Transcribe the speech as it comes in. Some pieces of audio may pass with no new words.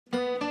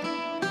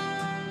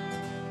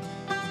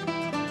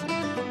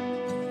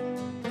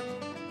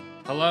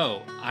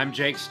Hello, I'm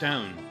Jake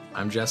Stone.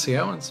 I'm Jesse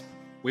Owens.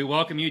 We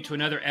welcome you to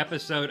another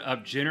episode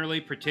of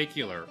Generally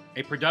Particular,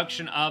 a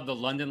production of the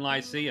London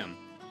Lyceum.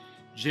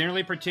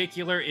 Generally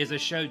Particular is a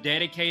show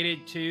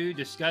dedicated to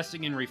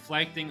discussing and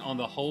reflecting on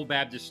the whole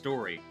Baptist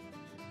story.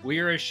 We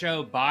are a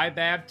show by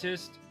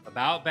Baptists,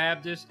 about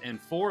Baptists,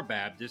 and for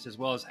Baptists, as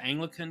well as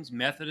Anglicans,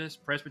 Methodists,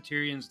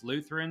 Presbyterians,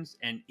 Lutherans,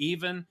 and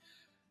even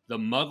the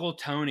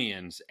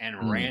Muggletonians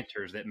and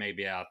ranters that may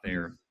be out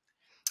there.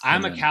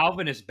 I'm a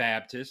Calvinist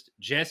Baptist.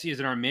 Jesse is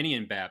an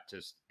Arminian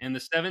Baptist. In the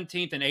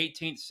 17th and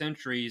 18th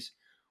centuries,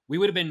 we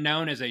would have been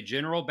known as a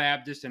general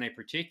Baptist and a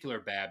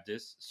particular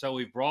Baptist. So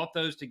we've brought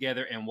those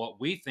together in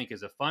what we think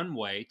is a fun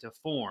way to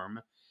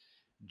form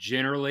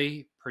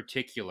Generally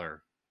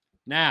Particular.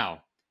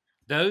 Now,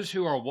 those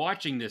who are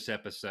watching this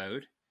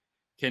episode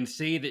can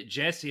see that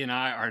Jesse and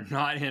I are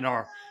not in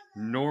our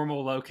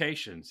normal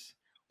locations.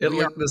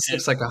 This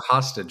looks like a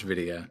hostage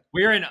video.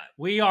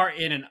 We are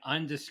in an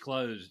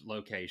undisclosed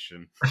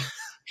location,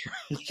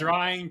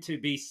 trying to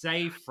be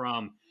safe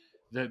from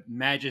the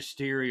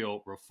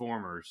magisterial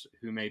reformers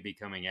who may be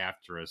coming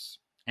after us,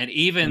 and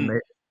even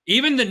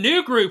the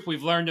new group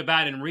we've learned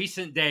about in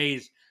recent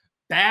days,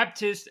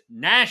 Baptist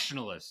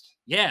nationalists.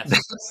 Yes,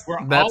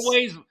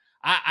 always.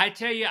 I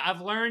tell you,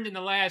 I've learned in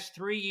the last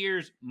 3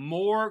 years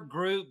more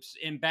groups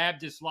in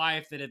Baptist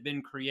life that have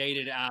been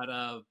created out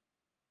of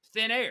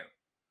thin air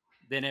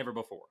than ever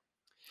before.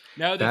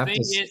 No, the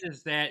thing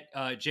is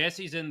that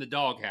Jesse's in the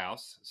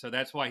doghouse, so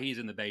that's why he's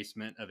in the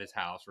basement of his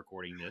house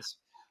recording this.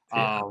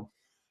 Yeah.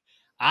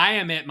 I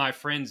am at my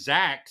friend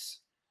Zach's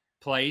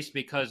place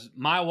because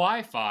my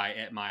Wi-Fi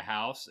at my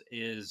house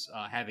is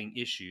having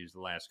issues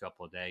the last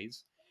couple of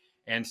days.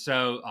 And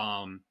so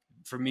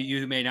for me, you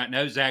who may not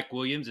know, Zach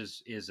Williams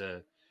is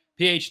a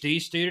PhD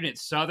student at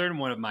Southern,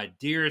 one of my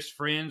dearest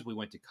friends. We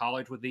went to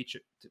college with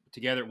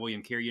together at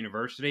William Carey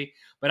University.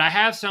 But I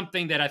have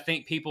something that I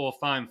think people will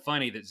find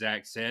funny that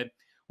Zach said.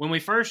 When we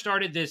first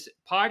started this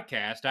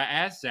podcast, I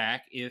asked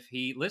Zach if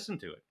he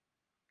listened to it.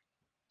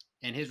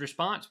 And his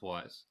response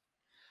was,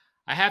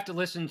 I have to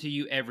listen to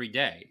you every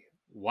day.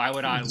 Why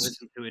would I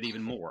listen to it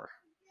even more?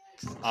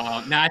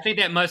 Now, I think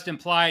that must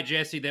imply,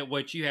 Jesse, that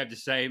what you have to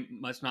say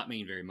must not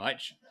mean very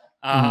much.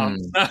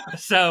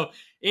 So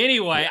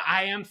anyway,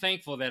 I am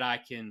thankful that I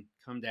can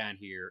come down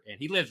here, and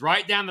he lives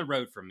right down the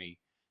road from me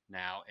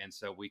now, and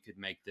so we could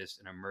make this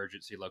an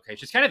emergency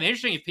location. It's kind of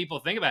interesting if people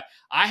think about it.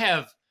 I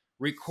have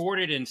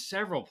recorded in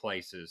several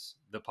places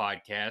the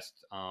podcast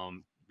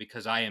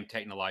because I am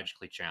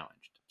technologically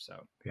challenged.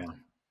 So yeah,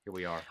 here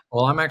we are.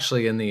 Well, I'm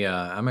actually in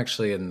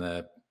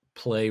the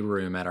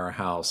playroom at our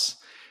house,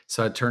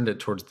 so I turned it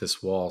towards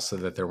this wall so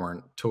that there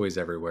weren't toys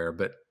everywhere.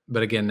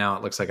 But again, now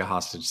it looks like a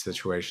hostage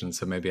situation,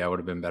 so maybe I would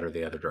have been better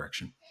the other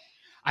direction.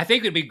 I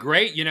think it'd be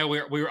great. You know,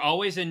 we're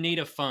always in need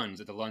of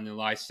funds at the London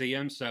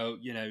Lyceum. So,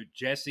 you know,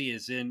 Jesse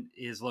is in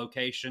his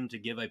location to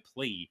give a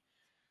plea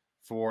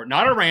for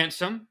not a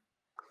ransom,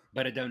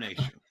 but a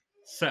donation.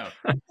 So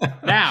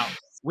now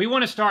we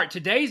want to start.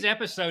 Today's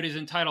episode is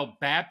entitled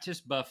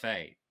Baptist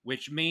Buffet,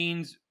 which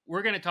means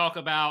we're going to talk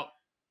about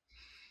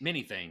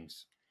many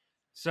things.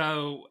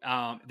 So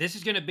this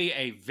is going to be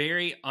a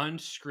very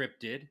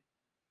unscripted,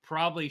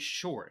 probably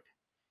short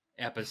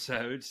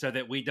episode so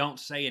that we don't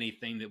say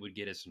anything that would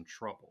get us in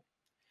trouble.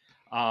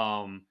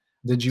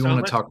 Did you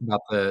want to talk about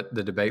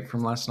the debate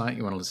from last night?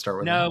 You wanted to start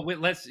with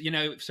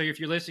that? So if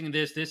you're listening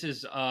to this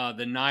is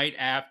the night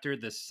after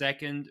the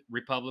second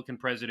Republican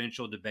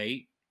presidential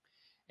debate.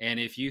 And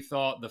if you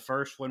thought the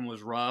first one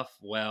was rough,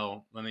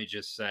 well, let me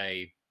just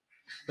say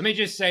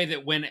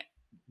that when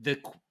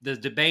the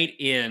debate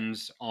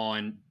ends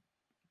on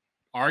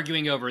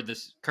arguing over the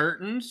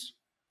curtains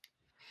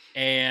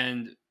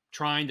and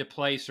trying to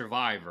play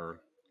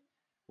Survivor,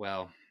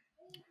 well,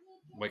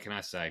 what can I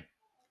say?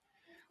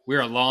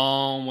 We're a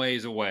long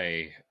ways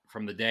away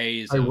from the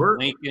days of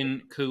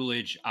Lincoln,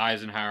 Coolidge,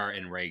 Eisenhower,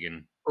 and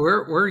Reagan.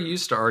 We're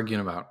used to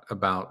arguing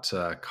about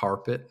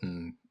carpet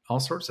and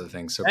all sorts of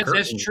things. So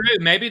that's true.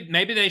 Maybe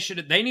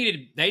they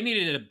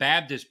needed a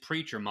Baptist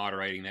preacher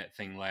moderating that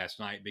thing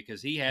last night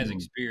because he has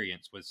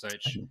experience with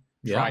such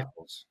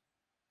trifles.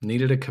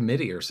 Needed a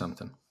committee or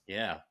something.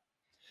 Yeah.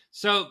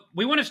 So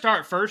we want to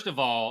start, first of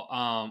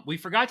all, we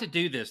forgot to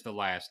do this the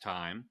last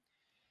time,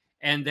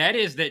 and that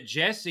is that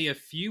Jesse, a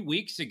few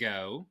weeks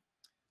ago,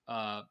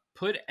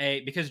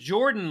 because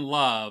Jordan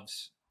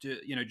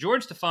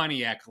Jordan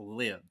Stefaniak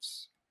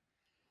lives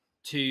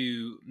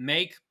to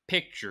make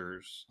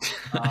pictures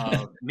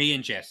of me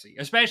and Jesse,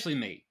 especially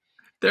me.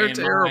 They're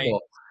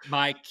terrible.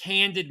 My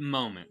candid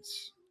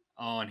moments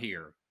on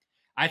here.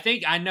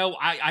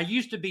 I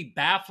used to be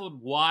baffled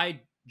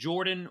why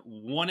Jordan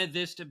wanted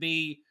this to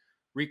be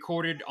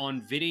recorded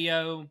on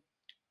video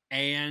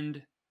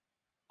and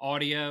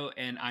audio,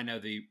 and I know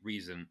the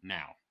reason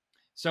now.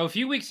 So a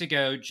few weeks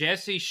ago,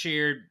 Jesse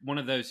shared one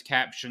of those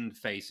captioned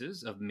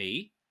faces of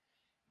me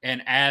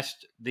and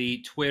asked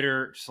the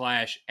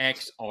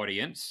Twitter/X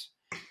audience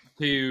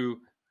to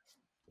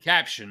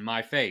caption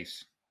my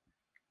face.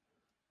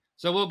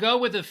 So we'll go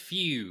with a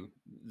few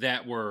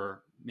that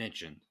were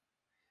mentioned.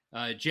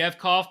 Jeff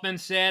Kaufman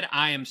said,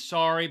 I am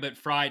sorry, but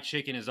fried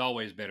chicken is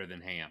always better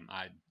than ham.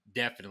 I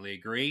definitely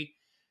agree.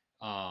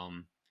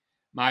 Um,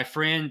 my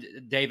friend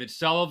David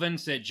Sullivan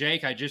said,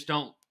 Jake, I just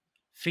don't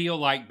feel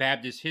like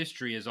Baptist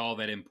history is all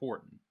that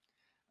important.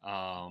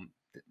 Um,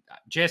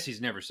 Jesse's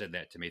never said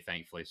that to me,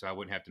 thankfully, so I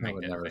wouldn't have to make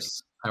that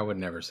face. I would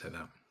never say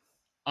that.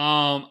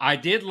 I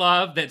did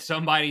love that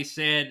somebody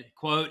said,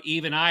 quote,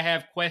 even I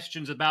have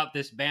questions about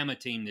this Bama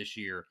team this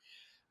year.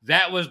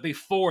 That was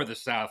before the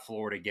South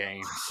Florida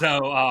game.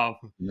 So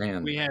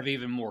we have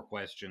even more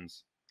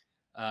questions.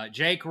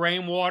 Jake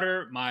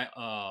Rainwater, my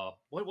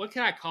what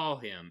can I call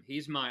him?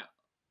 He's my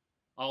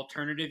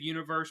alternative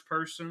universe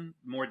person,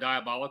 more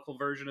diabolical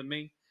version of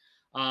me.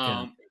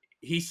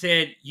 He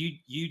said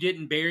you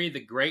didn't bury the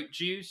grape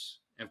juice.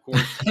 Of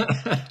course,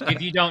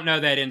 if you don't know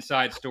that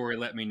inside story,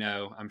 let me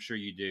know. I'm sure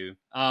you do.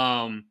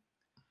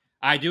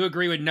 I do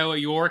agree with Noah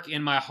York.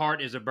 In my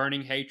heart is a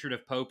burning hatred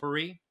of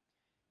popery.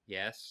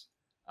 Yes.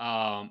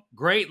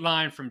 Great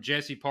line from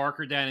Jesse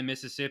Parker down in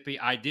Mississippi.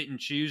 I didn't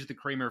choose the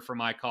creamer for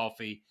my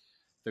coffee.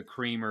 The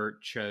creamer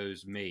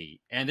chose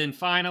me. And then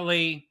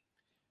finally,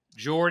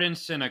 Jordan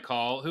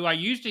Senecal, who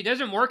he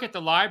doesn't work at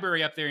the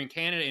library up there in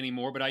Canada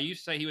anymore, but I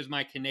used to say he was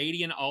my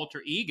Canadian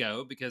alter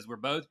ego because we're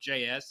both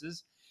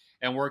JSs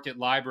and worked at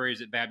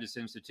libraries at Baptist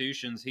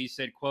institutions. He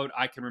said, quote,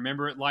 I can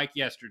remember it like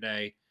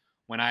yesterday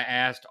when I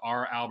asked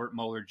R. Albert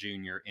Mohler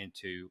Jr.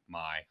 into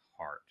my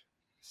heart.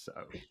 So,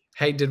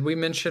 hey, did we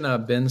mention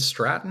Ben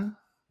Stratton?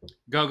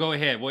 Go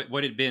ahead.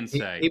 What did Ben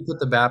say? He put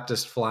the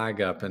Baptist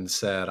flag up and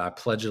said, I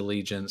pledge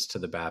allegiance to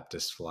the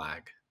Baptist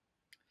flag.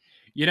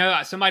 You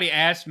know, somebody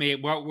asked me,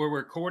 well, we're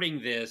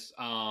recording this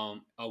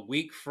a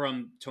week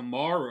from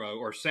tomorrow,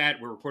 or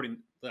we're recording.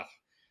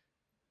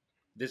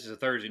 This is a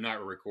Thursday night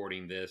we're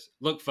recording this.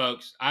 Look,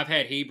 folks, I've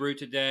had Hebrew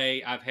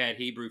today. I've had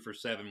Hebrew for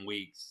 7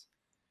 weeks.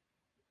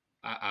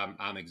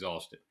 I'm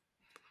exhausted.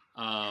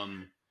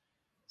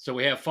 So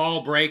we have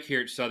fall break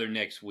here at Southern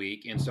next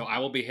week, and so I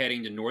will be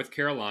heading to North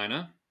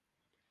Carolina,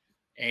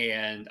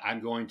 and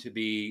I'm going to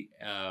be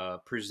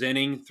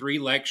presenting 3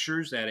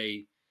 lectures at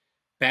a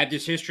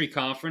Baptist History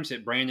Conference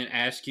at Brandon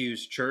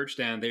Askew's church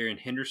down there in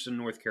Henderson,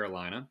 North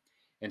Carolina.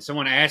 And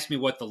someone asked me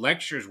what the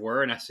lectures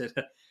were, and I said,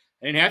 I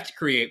didn't have to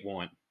create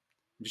one.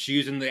 I'm just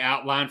using the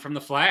outline from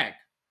the flag,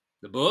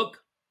 the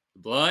book,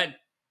 the blood,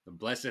 the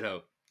blessed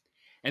hope.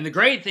 And the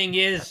great thing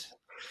is,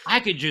 I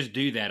could just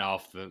do that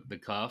off the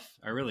cuff.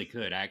 I really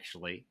could,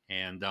 actually.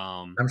 And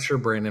I'm sure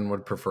Brandon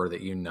would prefer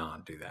that you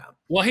not do that.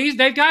 Well,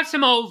 they've got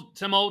some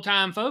old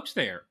time folks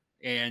there.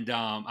 And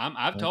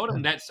I've told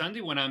him that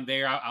Sunday when I'm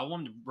there, I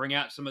want him to bring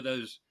out some of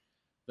those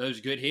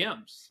good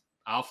hymns.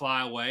 I'll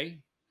Fly Away.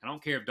 I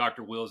don't care if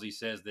Dr. Wilsey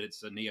says that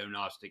it's a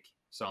neo-Gnostic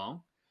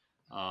song.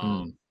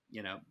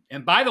 You know.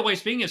 And by the way,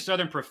 speaking of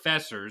Southern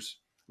professors,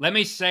 let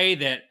me say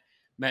that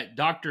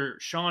Dr.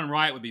 Sean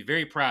Wright would be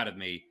very proud of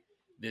me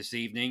this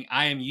evening.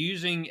 I am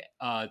using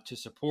to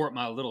support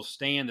my little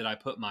stand that I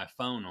put my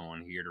phone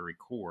on here to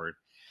record.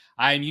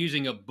 I am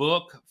using a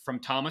book from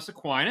Thomas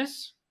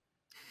Aquinas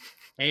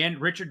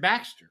and Richard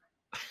Baxter,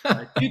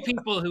 2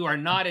 people who are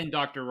not in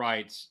Dr.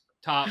 Wright's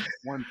top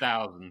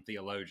 1,000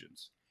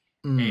 theologians.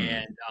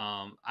 And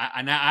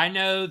I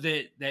know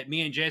that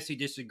me and Jesse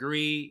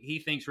disagree. He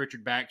thinks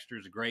Richard Baxter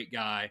is a great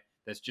guy.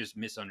 That's just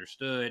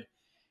misunderstood.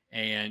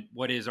 And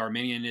what is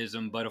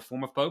Arminianism but a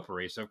form of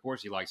popery? So, of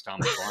course, he likes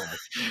Thomas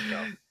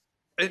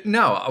Aquinas.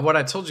 No, what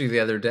I told you the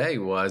other day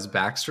was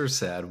Baxter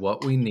said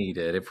what we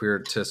needed, if we were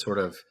to sort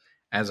of,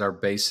 as our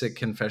basic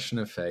confession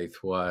of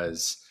faith,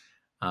 was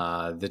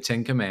the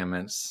 10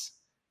 Commandments,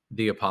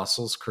 the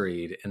Apostles'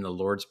 Creed, and the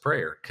Lord's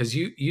Prayer. Because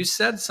you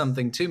said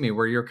something to me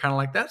where you're kind of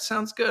like, that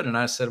sounds good. And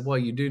I said, well,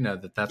 you do know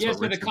that's what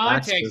Richard the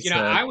context, Baxter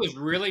said. I was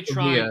really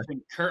trying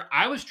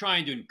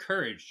to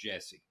encourage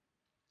Jesse.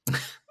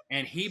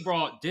 And he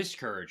brought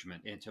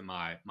discouragement into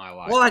my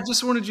life. Well, I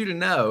just wanted you to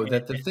know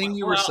that the thing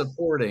you were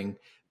supporting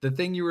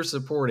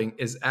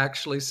is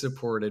actually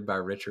supported by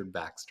Richard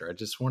Baxter. I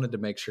just wanted to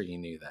make sure you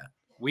knew that.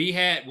 We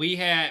had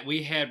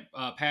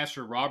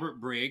Pastor Robert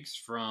Briggs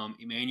from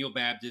Emmanuel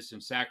Baptist in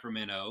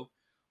Sacramento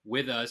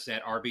with us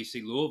at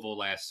RBC Louisville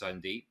last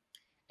Sunday,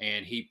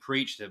 and he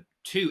preached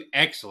 2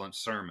 excellent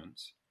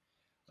sermons.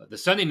 The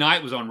Sunday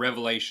night was on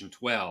Revelation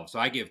 12, so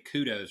I give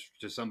kudos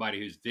to somebody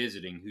who's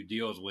visiting who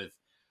deals with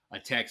a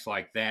text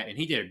like that, and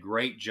he did a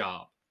great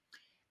job.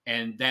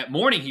 And that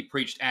morning he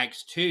preached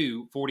Acts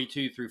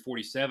 2:42 through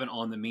 47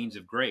 on the means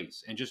of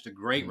grace, and just a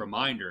great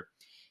reminder.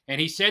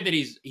 And he said that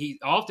he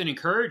often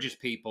encourages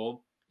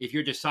people, if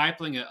you're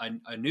discipling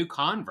a new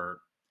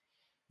convert,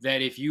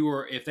 that if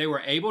they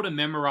were able to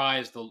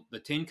memorize the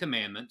 10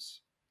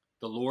 Commandments,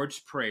 the Lord's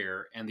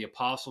Prayer, and the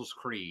Apostles'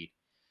 Creed,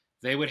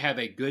 they would have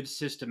a good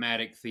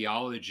systematic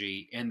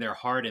theology in their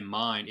heart and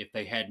mind if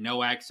they had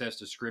no access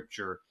to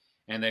Scripture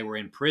and they were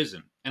in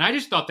prison. And I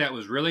just thought that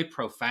was really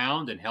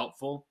profound and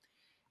helpful.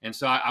 And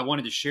so I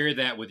wanted to share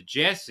that with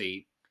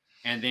Jesse,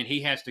 and then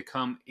he has to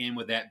come in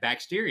with that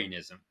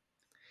Baxterianism.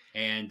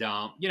 And,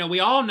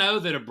 we all know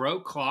that a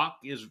broke clock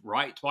is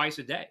right twice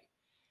a day.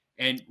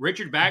 And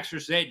Richard Baxter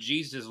said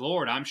Jesus is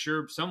Lord, I'm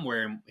sure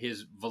somewhere in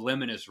his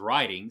voluminous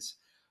writings,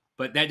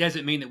 but that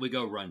doesn't mean that we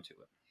go run to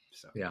it.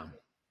 So Yeah.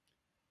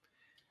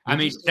 I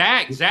mean,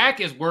 Zach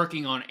is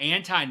working on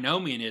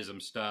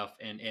antinomianism stuff,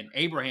 and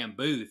Abraham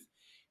Booth,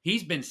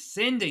 he's been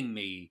sending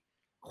me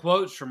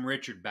quotes from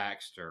Richard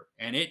Baxter,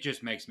 and it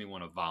just makes me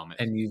want to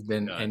vomit. And you've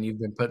been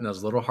putting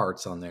those little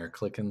hearts on there,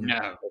 clicking.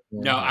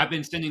 No, I've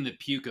been sending the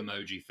puke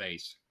emoji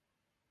face.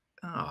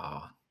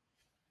 Oh,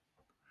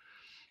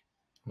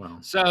 well.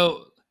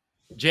 So,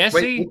 Jesse,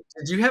 wait,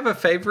 did you have a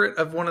favorite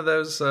of one of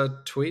those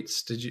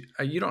tweets? Did you?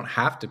 You don't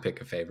have to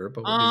pick a favorite,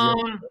 but what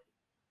did you?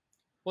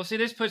 Well, see,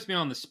 this puts me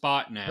on the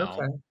spot now.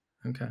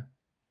 Okay.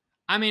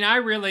 I mean,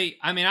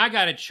 I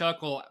got to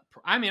chuckle.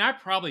 I mean, I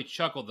probably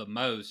chuckled the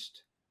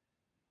most.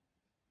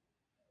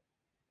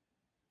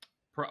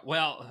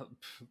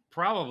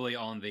 Probably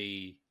on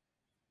the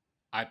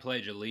I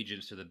pledge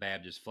allegiance to the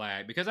Baptist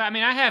flag, because I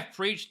mean, I have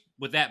preached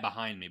with that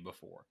behind me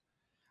before.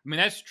 I mean,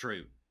 that's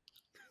true.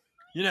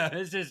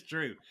 It's just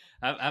true.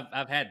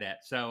 I've had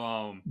that.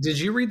 So, did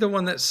you read the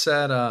one that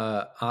said,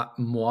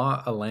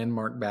 "Moi, a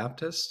landmark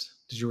Baptist"?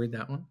 Did you read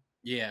that one?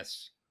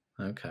 Yes.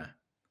 Okay.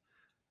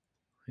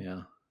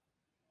 Yeah.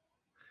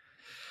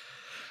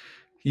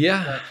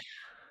 Yeah.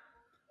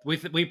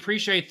 We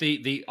appreciate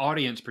the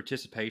audience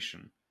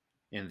participation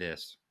in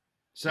this.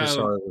 So we're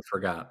sorry we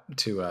forgot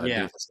to do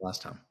this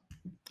last time.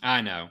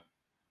 I know.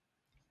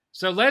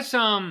 So let's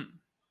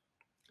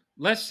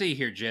see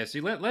here,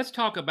 Jesse. Let's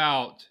talk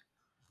about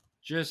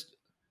just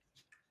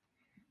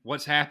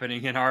what's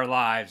happening in our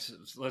lives,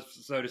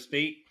 so to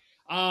speak.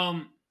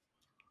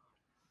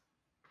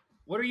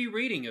 What are you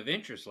reading of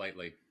interest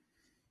lately?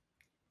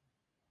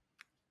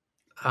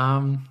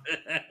 I've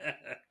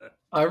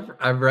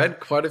read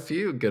quite a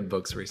few good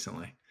books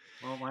recently.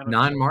 Well,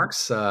 Nine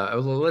Marks.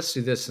 Let's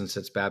do this since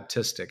it's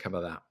Baptistic. How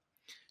about that?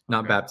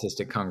 Not Okay.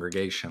 Baptistic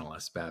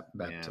Congregationalist,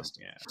 Baptist.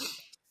 Yeah.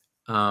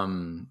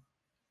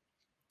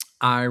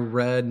 I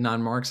read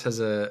Nine Marks has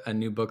a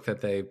new book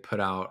that they put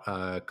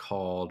out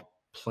called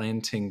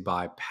Planting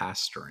by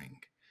Pastoring.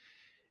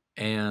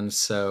 And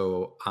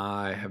so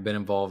I have been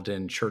involved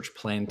in church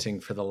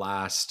planting for the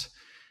last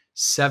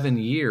 7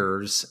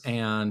 years.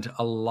 And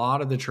a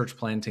lot of the church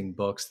planting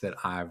books that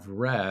I've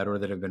read or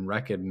that have been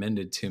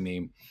recommended to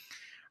me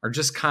are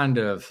just kind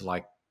of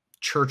like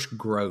church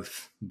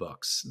growth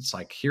books. It's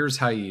like, here's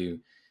how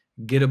you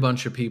get a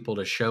bunch of people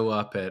to show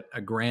up at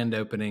a grand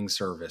opening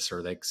service,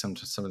 or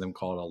some of them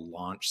call it a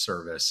launch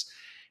service.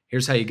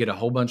 Here's how you get a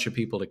whole bunch of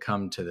people to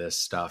come to this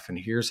stuff. And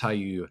here's how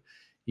you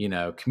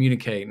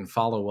communicate and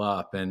follow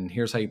up. And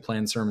here's how you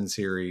plan sermon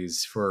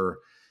series for,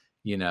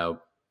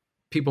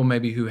 people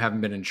maybe who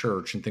haven't been in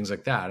church and things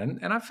like that. And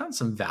I found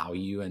some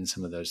value in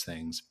some of those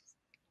things.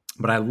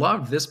 But I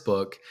love this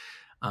book,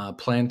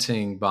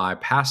 Planting by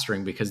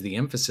Pastoring, because the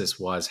emphasis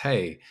was,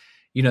 hey,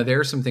 there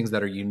are some things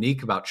that are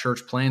unique about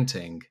church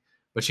planting,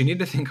 but you need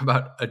to think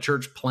about a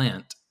church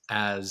plant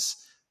as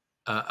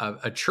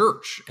a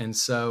church. And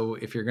so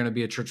if you're going to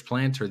be a church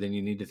planter, then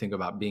you need to think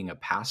about being a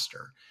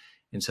pastor.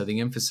 And so the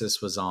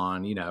emphasis was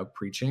on,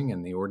 preaching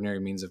and the ordinary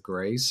means of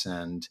grace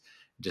and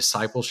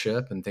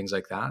discipleship and things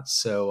like that.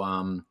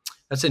 So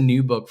that's a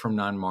new book from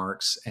Nine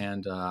Marks,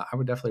 and I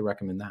would definitely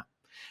recommend that.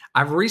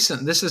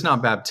 This is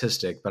not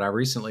Baptistic, but I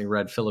recently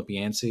read Philip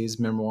Yancey's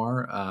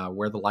memoir,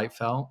 Where the Light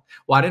Fell.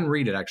 Well, I didn't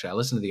read it, actually. I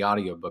listened to the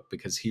audiobook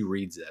because he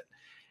reads it.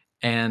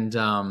 And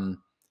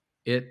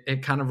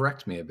it kind of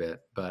wrecked me a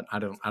bit, but I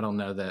don't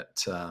know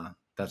that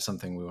that's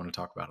something we want to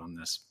talk about on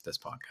this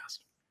podcast.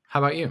 How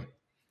about you?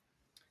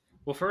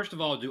 Well, first of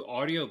all, do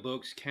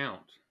audiobooks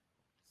count?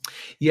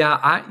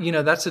 Yeah,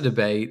 that's a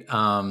debate.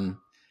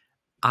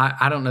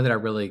 I don't know that I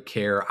really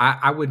care.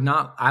 I would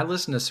not. I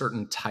listen to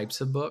certain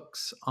types of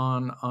books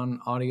on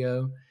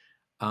audio.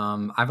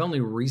 I've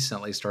only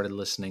recently started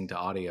listening to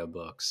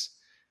audiobooks.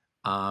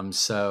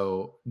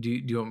 So do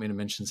you want me to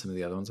mention some of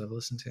the other ones I've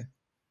listened to?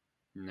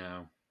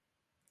 No,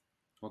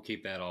 we'll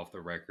keep that off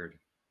the record.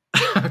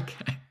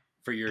 Okay,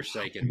 for your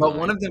sake. But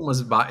one of them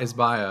is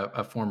by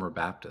a former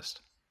Baptist.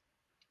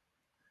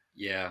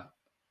 Yeah,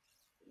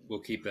 we'll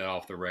keep that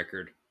off the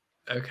record.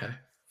 Okay.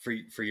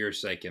 For your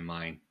sake and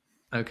mine.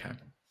 Okay.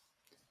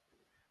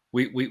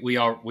 We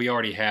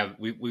already have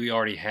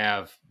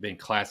been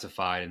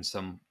classified in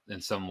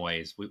some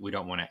ways. We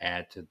don't want to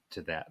add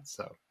to that.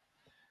 So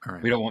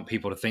we don't want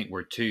people to think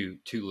we're too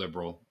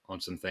liberal on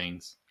some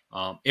things.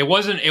 It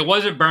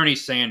wasn't Bernie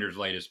Sanders'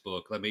 latest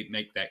book. Let me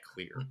make that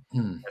clear.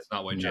 That's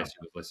not what Jesse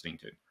was listening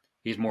to.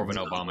 He's more of an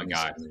Obama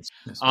guy.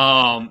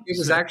 It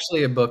was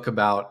actually a book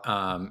about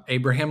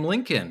Abraham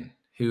Lincoln,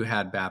 who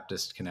had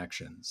Baptist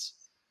connections.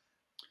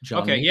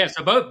 Okay, yeah.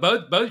 So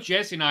both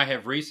Jesse and I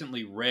have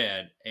recently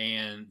read,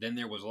 and Then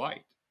There Was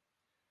Light,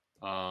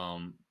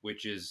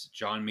 which is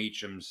John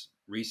Meacham's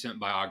recent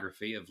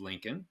biography of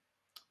Lincoln,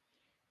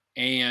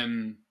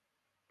 and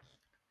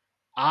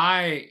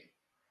I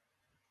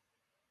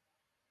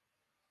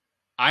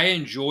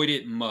enjoyed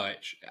it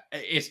much.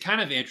 It's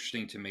kind of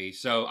interesting to me.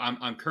 So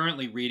I'm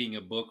currently reading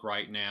a book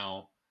right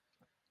now,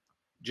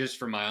 just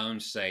for my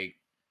own sake,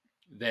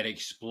 that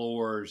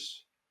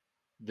explores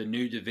the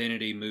New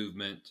Divinity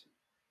movement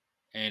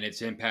and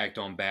its impact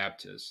on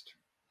Baptists.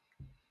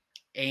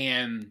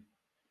 And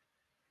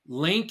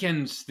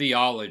Lincoln's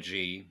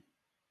theology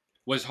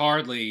was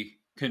hardly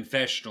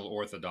confessional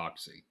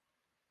orthodoxy.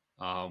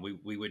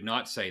 We would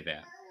not say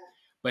that.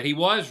 But he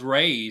was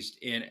raised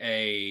in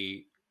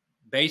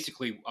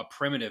basically a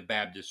primitive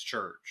Baptist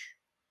church.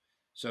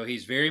 So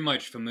he's very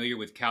much familiar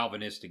with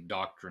Calvinistic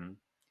doctrine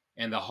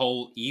and the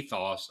whole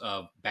ethos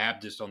of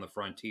Baptist on the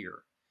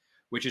frontier,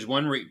 which is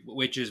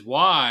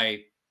why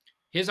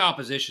his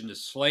opposition to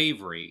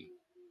slavery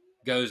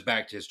goes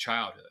back to his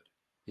childhood.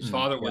 His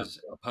father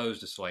was opposed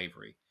to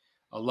slavery.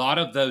 A lot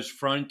of those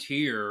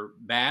frontier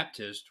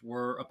Baptists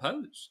were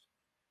opposed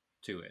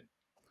to it.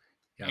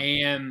 Yeah.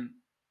 And,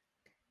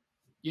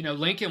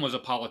 Lincoln was a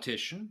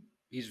politician.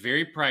 He's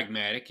very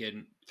pragmatic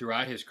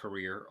throughout his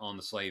career on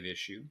the slave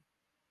issue.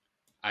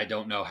 I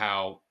don't know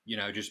how,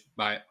 just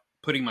by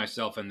putting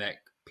myself in that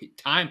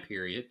time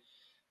period,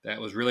 that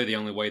was really the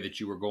only way that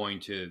you were going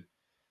to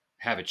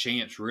have a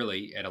chance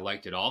really at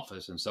elected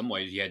office. In some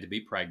ways, you had to be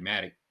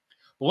pragmatic.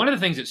 But one of the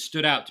things that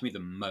stood out to me the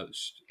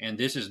most, and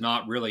this is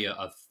not really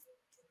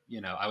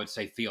I would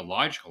say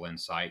theological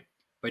insight,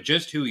 but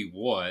just who he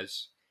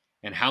was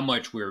and how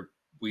much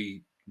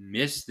we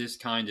miss this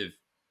kind of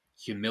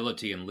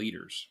humility in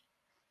leaders,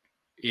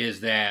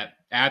 is that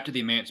after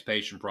the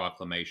Emancipation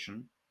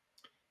Proclamation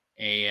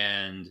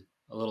and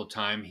a little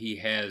time, he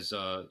has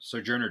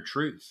Sojourner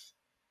Truth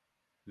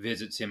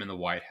visits him in the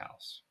White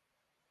House.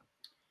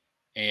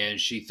 And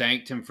she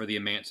thanked him for the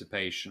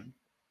Emancipation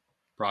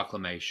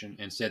Proclamation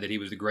and said that he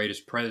was the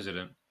greatest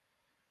president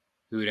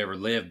who had ever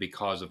lived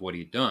because of what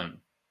he'd done.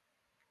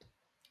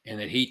 And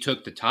that he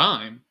took the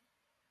time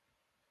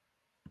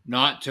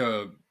not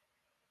to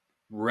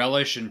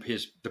relish in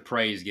the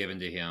praise given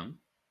to him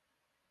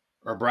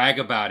or brag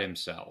about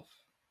himself,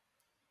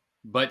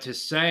 but to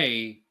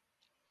say,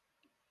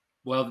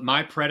 well,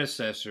 my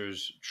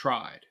predecessors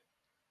tried.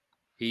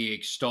 He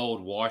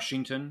extolled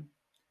Washington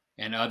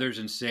and others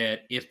and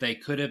said if they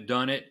could have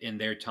done it in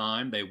their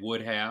time, they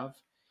would have.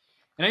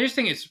 And I just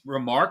think it's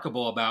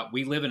remarkable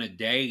we live in a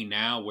day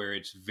now where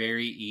it's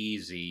very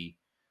easy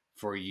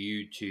for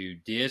you to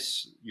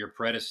diss your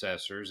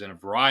predecessors in a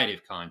variety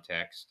of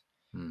contexts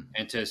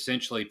and to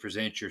essentially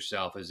present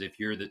yourself as if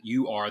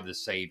you are the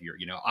savior.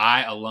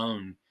 I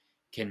alone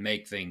can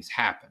make things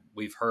happen.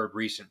 We've heard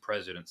recent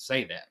presidents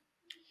say that.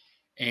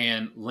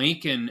 And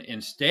Lincoln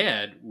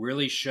instead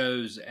really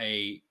shows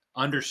a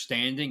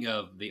understanding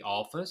of the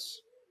office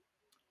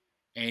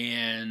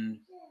and,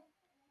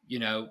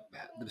 the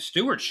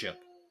stewardship.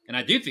 And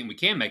I do think we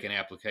can make an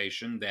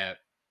application that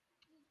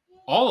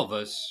all of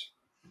us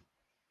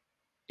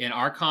in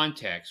our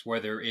context,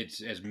 whether it's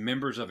as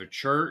members of a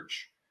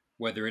church,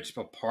 whether it's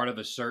a part of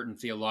a certain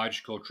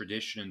theological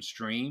tradition and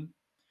stream,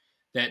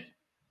 that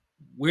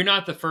we're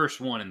not the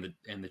first one in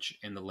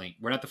the link.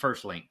 We're not the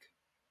first link.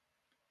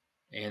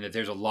 And that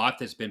there's a lot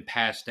that's been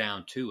passed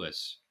down to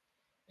us,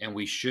 and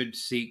we should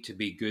seek to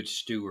be good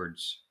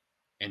stewards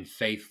and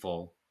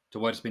faithful to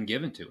what's been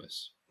given to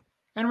us,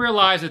 and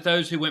realize that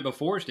those who went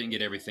before us didn't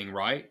get everything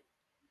right,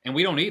 and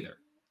we don't either.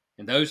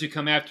 And those who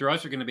come after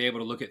us are going to be able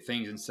to look at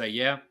things and say,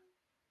 yeah,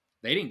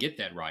 they didn't get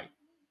that right.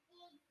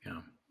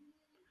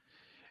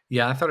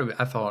 Yeah, I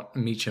thought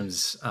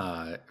Meacham's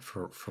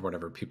for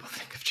whatever people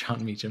think of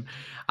John Meacham,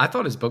 I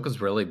thought his book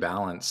was really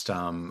balanced.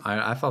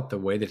 I thought the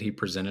way that he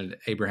presented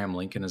Abraham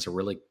Lincoln as a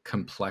really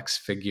complex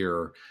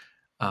figure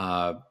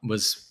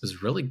was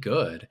really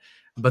good.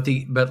 But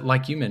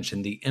like you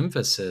mentioned, the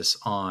emphasis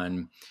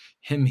on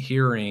him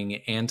hearing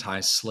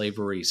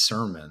anti-slavery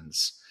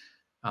sermons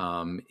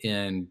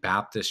in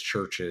Baptist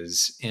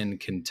churches in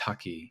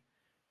Kentucky,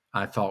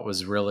 I thought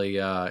was really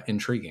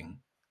intriguing.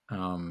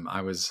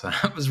 I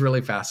was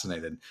really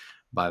fascinated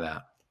by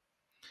that.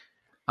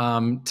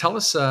 Tell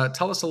us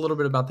a little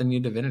bit about the New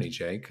Divinity,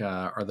 Jake.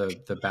 Are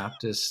the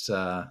Baptists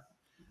are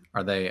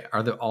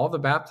all the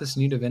Baptist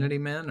New Divinity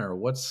men, or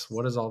what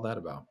is all that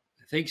about?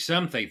 I think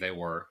some think they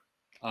were.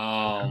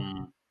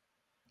 I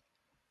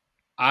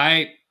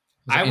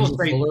will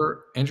say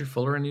Andrew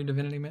Fuller a New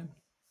Divinity man?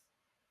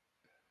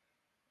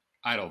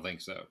 I don't think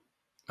so.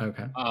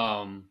 Okay.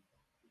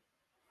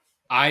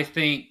 I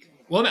think.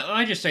 Well, let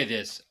me just say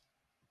this.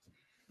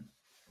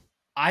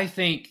 I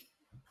think,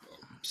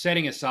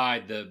 setting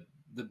aside the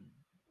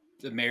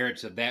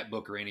merits of that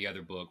book or any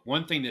other book,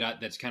 one thing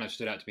that's kind of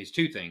stood out to me is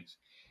two things.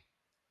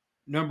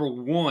 Number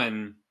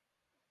one,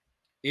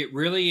 it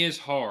really is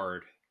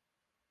hard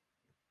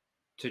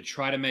to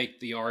try to make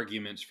the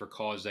arguments for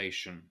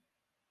causation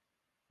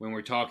when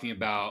we're talking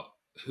about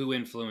who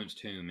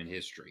influenced whom in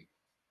history.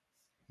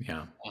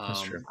 Yeah,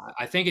 that's true.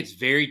 I think it's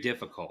very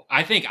difficult.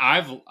 I think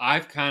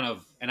I've kind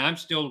of, and I'm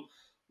still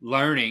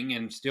learning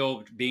and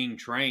still being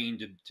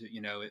trained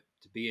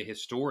to be a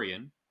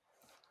historian.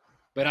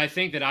 But I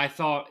think that I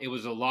thought it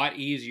was a lot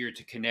easier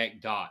to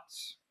connect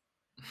dots.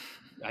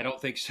 I don't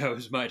think so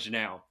as much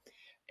now.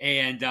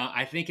 And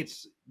I think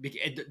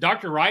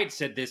Dr. Wright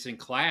said this in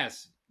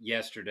class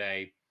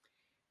yesterday.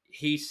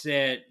 He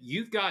said,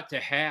 you've got to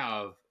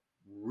have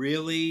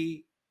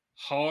really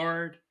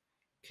hard,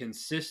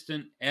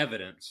 consistent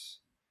evidence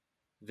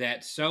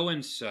that so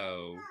and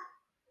so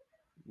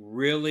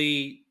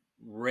really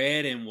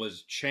read and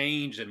was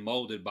changed and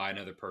molded by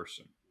another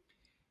person.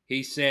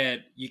 He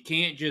said, you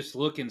can't just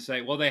look and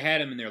say, well, they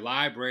had them in their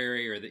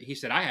library, or he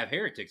said, I have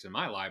heretics in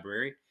my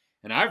library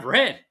and I've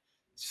read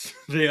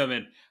them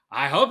and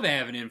I hope they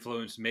haven't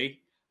influenced me.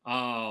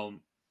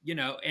 You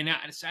know, and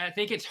I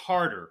think it's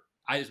harder,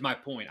 is my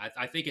point.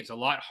 I think it's a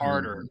lot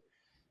harder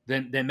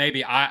than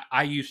maybe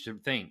I used to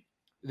think.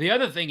 The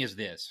other thing is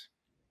this,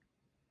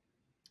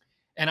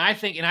 and I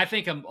think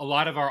a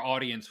lot of our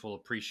audience will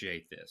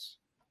appreciate this.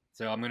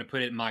 So I'm going to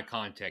put it in my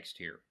context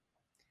here.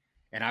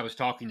 And I was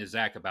talking to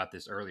Zach about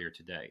this earlier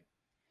today.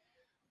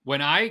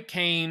 When I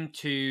came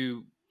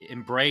to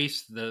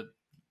embrace the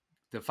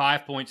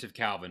 5 points of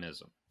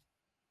Calvinism,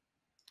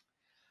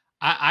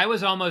 I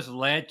was almost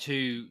led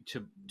to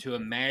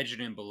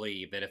imagine and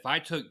believe that if I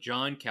took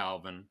John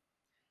Calvin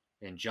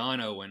and John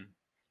Owen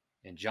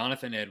and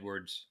Jonathan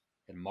Edwards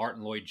and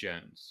Martin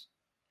Lloyd-Jones,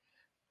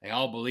 they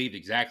all believed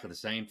exactly the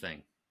same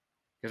thing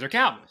because they're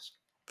Calvinists,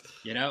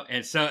 you know?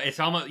 And so it's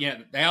almost, you know,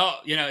 they all,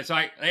 you know, it's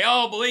like they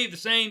all believe the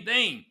same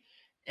thing.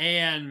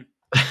 And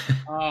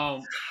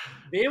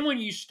then when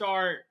you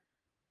start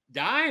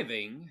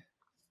diving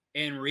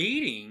and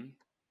reading,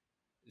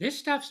 this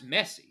stuff's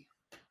messy.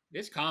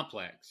 It's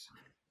complex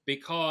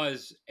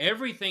because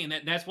everything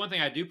that's one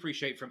thing I do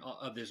appreciate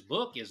of this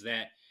book is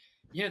that,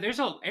 you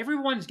know,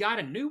 everyone's got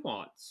a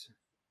nuance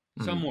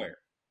somewhere.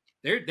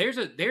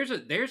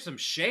 There's some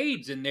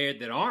shades in there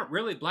that aren't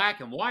really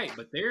black and white,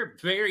 but they're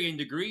varying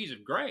degrees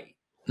of gray.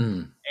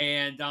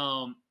 And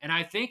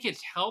I think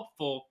it's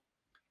helpful.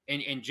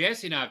 And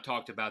Jesse and I have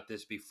talked about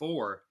this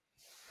before.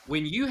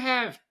 When you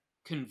have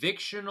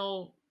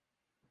confessional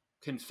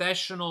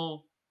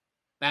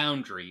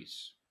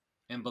boundaries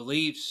and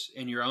beliefs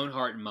in your own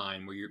heart and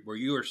mind, where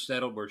you are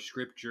settled where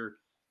Scripture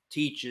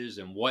teaches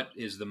and what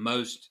is the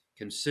most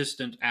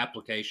consistent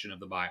application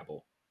of the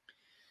Bible,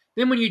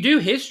 then when you do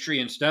history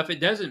and stuff,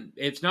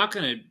 it's not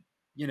going to,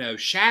 you know,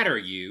 shatter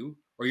you,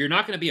 or you're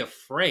not going to be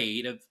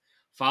afraid of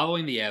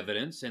following the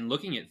evidence and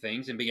looking at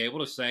things and being able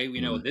to say, you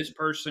know, this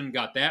person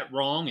got that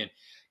wrong. And,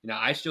 you know,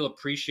 I still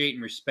appreciate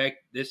and respect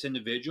this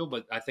individual,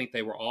 but I think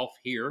they were off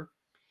here.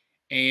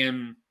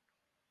 And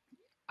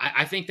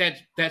I think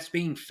that's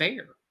being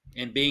fair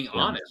and being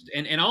honest,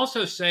 and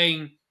also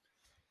saying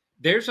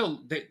these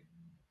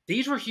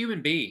were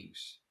human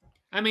beings.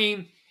 I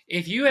mean,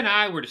 if you and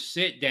I were to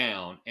sit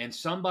down and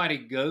somebody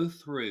go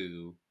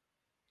through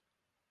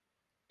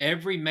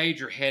every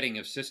major heading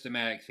of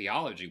systematic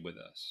theology with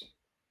us,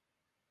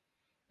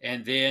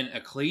 and then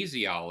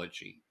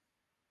ecclesiology,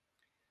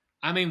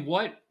 I mean,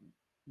 what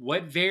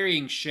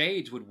varying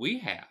shades would we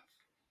have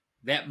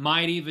that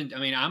might even, I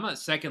mean, I'm a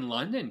Second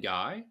London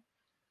guy.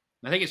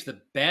 I think it's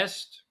the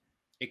best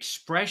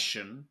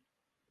expression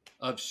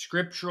of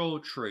scriptural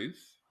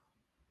truth.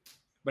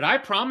 But I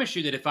promise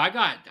you that if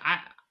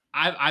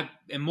I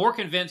am more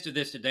convinced of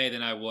this today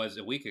than I was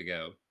a week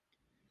ago,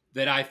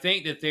 that I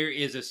think that there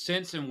is a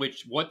sense in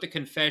which what the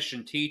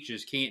confession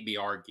teaches can't be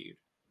argued.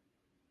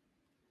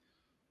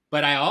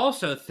 But I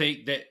also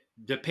think that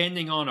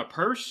depending on a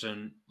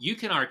person, you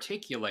can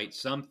articulate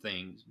some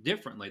things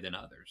differently than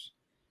others.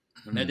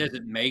 And that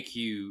doesn't make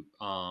you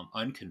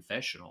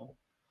unconfessional,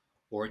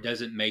 or it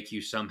doesn't make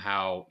you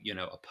somehow, you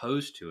know,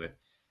 opposed to it.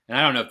 And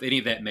I don't know if any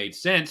of that made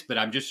sense, but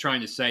I'm just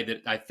trying to say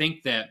that I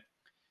think that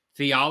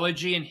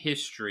theology and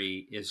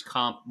history is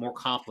more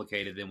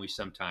complicated than we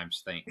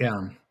sometimes think.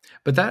 Yeah,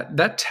 but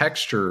that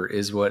texture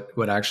is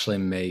what actually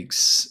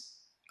makes,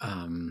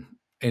 and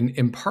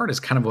in part is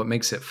kind of what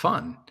makes it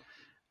fun.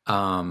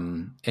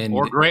 And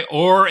great,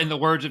 or in the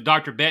words of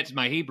Dr. Betts,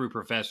 my Hebrew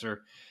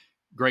professor,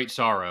 great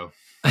sorrow.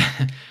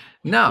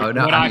 No,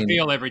 what I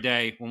feel every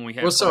day when we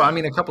have. Well, so I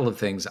mean, a couple of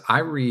things. I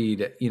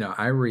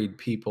read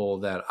people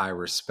that I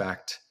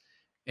respect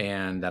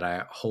and that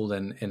I hold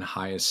in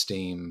high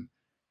esteem: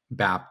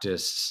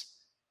 Baptists,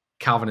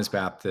 Calvinist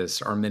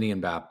Baptists,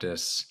 Arminian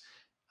Baptists,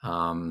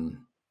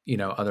 you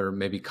know, other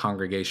maybe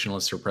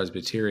Congregationalists or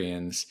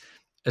Presbyterians,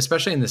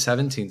 especially in the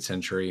 17th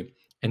century.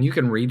 And you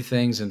can read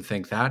things and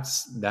think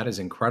that is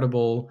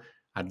incredible.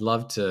 I'd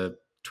love to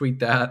tweet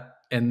that.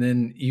 And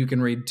then you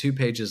can read 2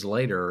 pages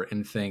later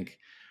and think,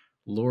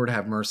 Lord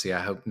have mercy. I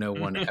hope no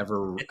one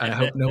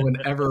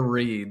ever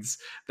reads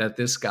that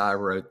this guy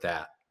wrote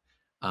that.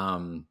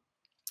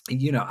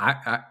 You know,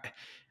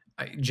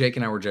 Jake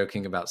and I were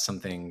joking about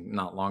something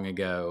not long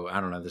ago.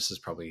 I don't know. This is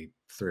probably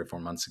 3 or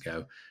 4 months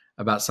ago,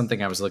 about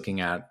something I was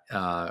looking at,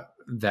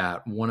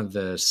 that one of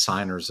the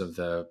signers of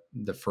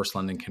the First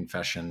London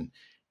Confession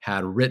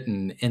had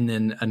written, and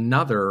then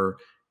another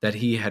that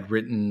he had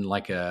written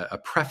like a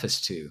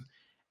preface to.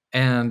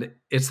 And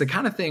it's the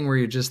kind of thing where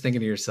you're just thinking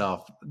to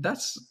yourself,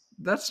 that's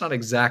not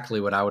exactly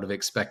what I would have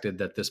expected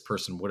that this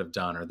person would have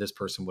done or this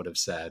person would have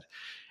said.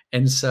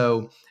 And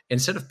so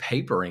instead of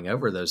papering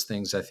over those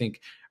things, I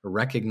think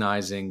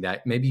recognizing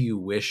that maybe you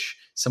wish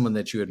someone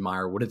that you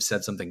admire would have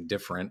said something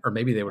different, or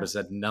maybe they would have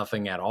said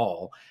nothing at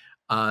all.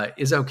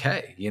 is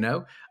okay.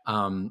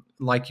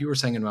 Like you were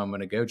saying a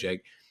moment ago,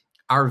 Jake,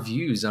 our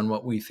views on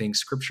what we think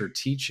Scripture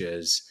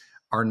teaches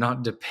are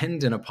not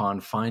dependent upon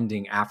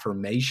finding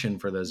affirmation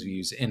for those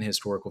views in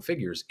historical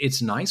figures.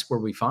 It's nice where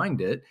we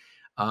find it,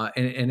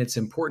 and it's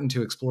important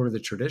to explore the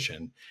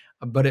tradition,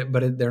 but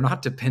they're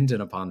not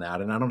dependent upon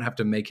that. And I don't have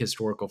to make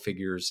historical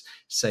figures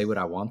say what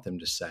I want them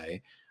to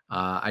say.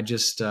 I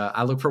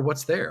look for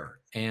what's there,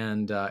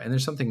 and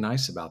there's something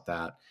nice about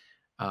that.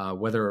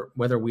 Whether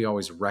we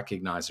always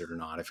recognize it or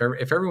not. If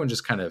everyone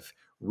just kind of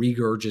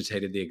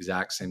regurgitated the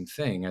exact same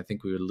thing, I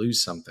think we would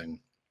lose something.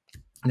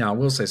 Now, I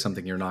will say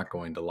something you're not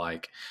going to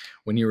like.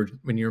 When you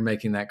were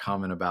making that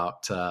comment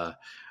about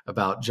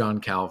John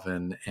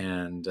Calvin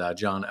and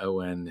John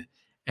Owen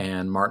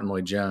and Martin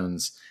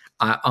Lloyd-Jones,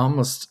 I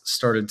almost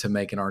started to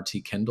make an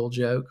R.T. Kendall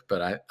joke,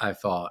 but I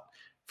thought,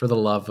 for the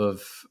love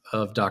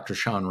of Dr.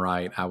 Sean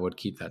Wright, I would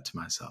keep that to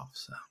myself.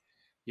 So,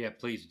 yeah,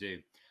 please do.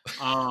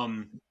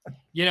 And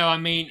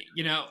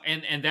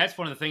that's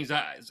one of the things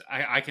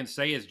I can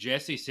say is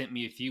Jesse sent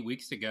me a few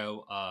weeks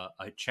ago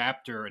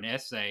an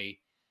essay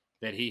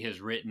that he has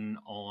written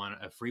on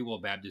a Free Will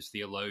Baptist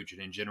theologian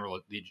in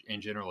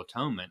general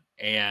atonement,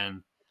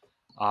 and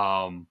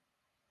I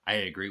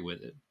agree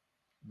with it.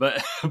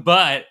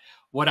 But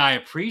what I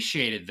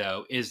appreciated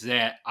though is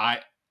that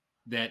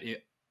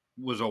it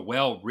was a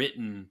well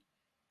written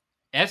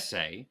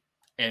essay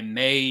and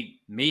made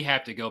me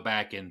have to go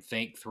back and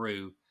think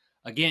through.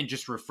 Again,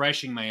 just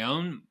refreshing my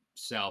own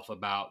self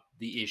about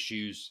the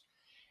issues.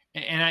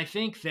 And I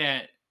think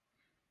that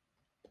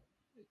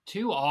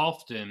too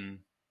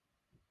often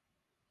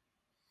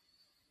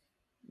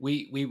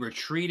we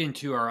retreat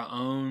into our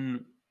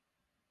own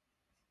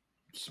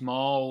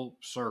small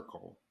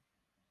circle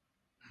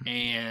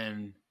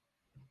and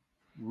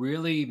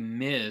really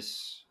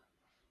miss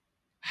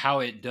how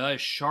it does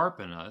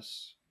sharpen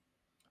us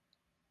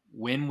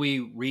when we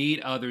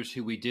read others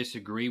who we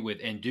disagree with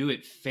and do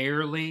it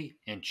fairly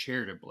and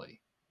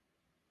charitably.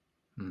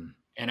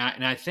 And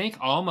I think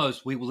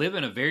almost we live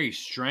in a very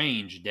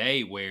strange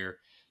day where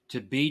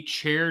to be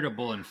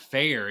charitable and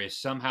fair is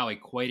somehow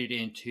equated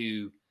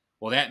into,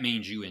 well, that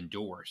means you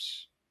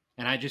endorse.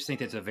 And I just think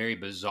that's a very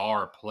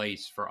bizarre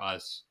place for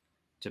us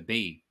to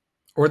be.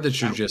 Or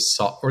that you're just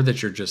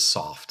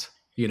soft.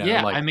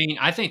 Yeah,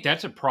 I think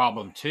that's a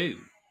problem too.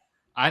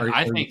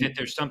 I think that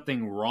there's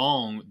something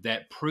wrong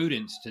that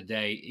prudence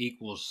today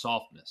equals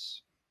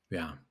softness.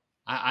 Yeah.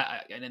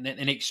 And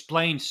it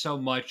explains so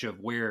much of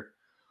where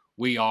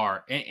we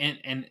are.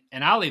 And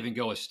I'll even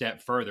go a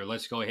step further.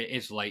 Let's go ahead.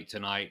 It's late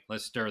tonight.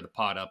 Let's stir the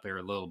pot up here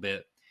a little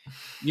bit.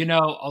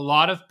 A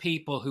lot of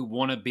people who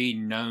want to be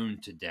known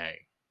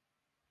today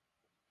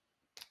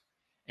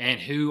and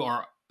who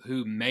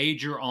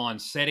major on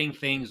setting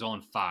things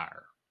on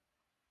fire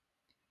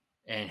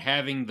and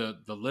having the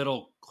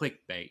little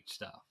clickbait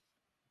stuff.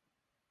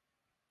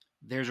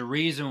 There's a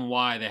reason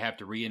why they have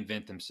to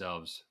reinvent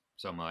themselves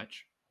so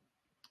much.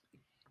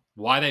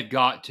 Why they've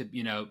got to,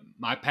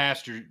 my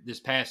pastor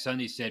this past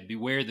Sunday said,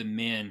 beware the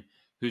men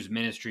whose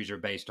ministries are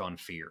based on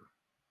fear.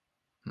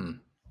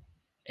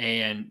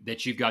 And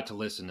that you've got to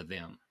listen to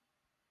them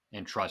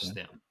and trust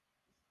them.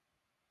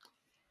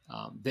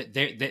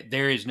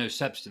 There is no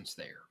substance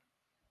there.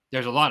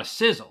 There's a lot of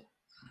sizzle.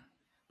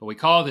 But we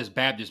call this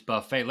Baptist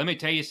buffet. Let me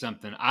tell you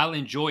something. I'll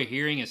enjoy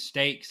hearing a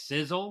steak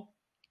sizzle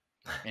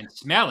and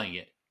smelling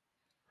it.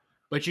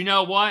 But you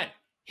know what?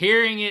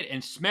 Hearing it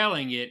and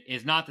smelling it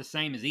is not the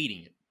same as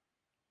eating it.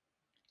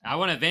 I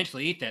want to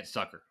eventually eat that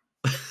sucker.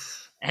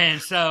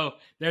 And so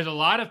there's a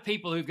lot of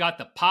people who've got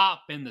the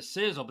pop and the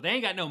sizzle, but they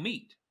ain't got no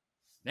meat.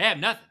 They have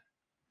nothing.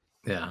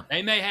 Yeah.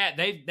 They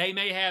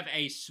may have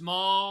a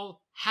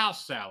small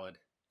house salad,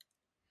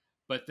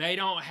 but they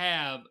don't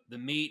have the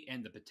meat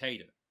and the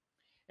potato.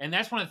 And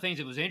that's one of the things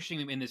that was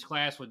interesting in this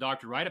class with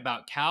Dr. Wright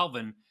about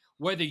Calvin.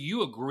 Whether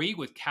you agree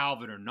with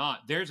Calvin or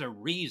not, there's a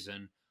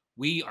reason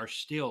we are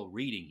still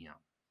reading him,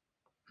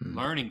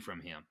 learning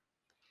from him,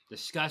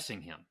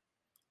 discussing him.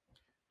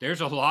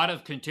 There's a lot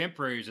of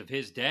contemporaries of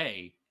his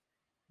day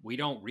we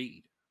don't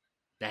read.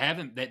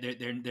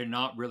 They're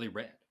not really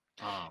read.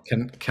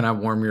 Can I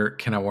warm your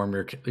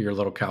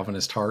little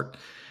Calvinist heart?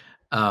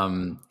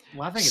 Well,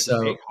 I think it's a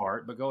big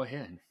heart, but go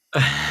ahead.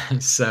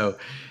 So,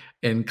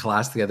 in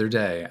class the other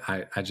day,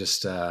 I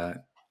just I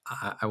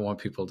want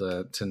people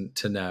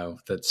to know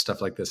that stuff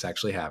like this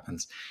actually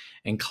happens.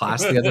 In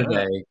class the other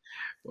day,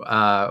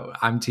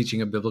 I'm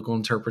teaching a biblical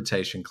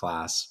interpretation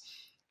class,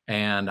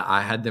 and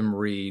I had them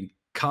read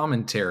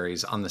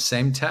commentaries on the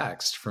same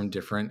text from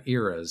different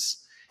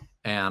eras,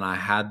 and I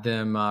had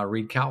them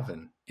read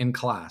Calvin in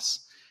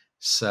class.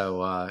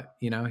 So,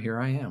 here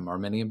I am,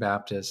 Arminian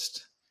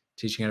Baptist,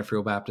 teaching at a Free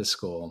Will Baptist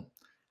school.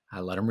 I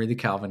let them read the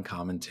Calvin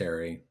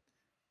commentary,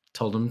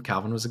 told them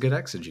Calvin was a good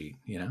exegete,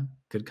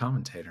 good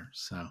commentator.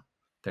 So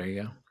there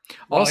you go.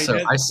 Well, also,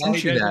 I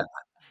sent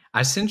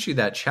you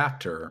that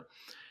chapter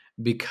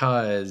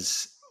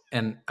because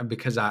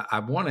I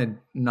wanted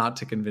not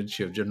to convince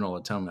you of general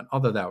atonement,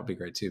 although that would be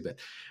great too.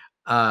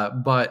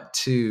 But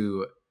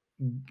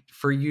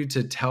for you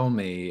to tell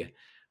me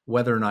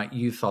whether or not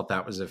you thought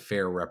that was a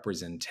fair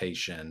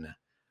representation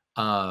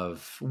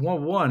of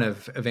one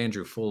of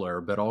Andrew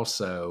Fuller, but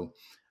also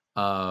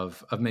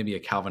of maybe a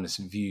Calvinist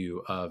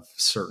view of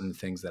certain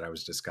things that I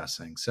was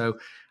discussing. So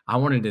I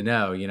wanted to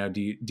know,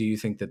 do you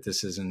think that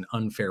this is an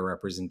unfair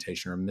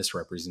representation or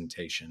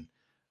misrepresentation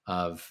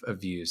of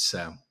views?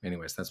 So,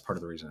 anyways, that's part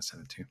of the reason I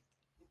sent it to you.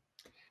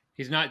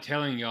 He's not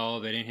telling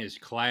y'all that in his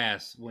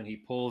class, when he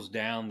pulls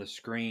down the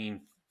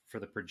screen for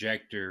the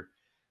projector,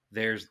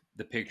 there's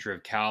the picture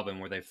of Calvin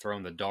where they've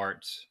thrown the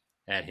darts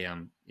at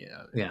him.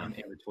 Yeah. In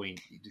between.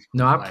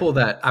 No, I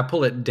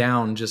pull it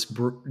down just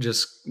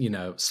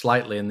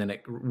slightly, and then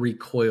it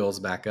recoils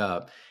back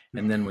up,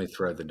 and then we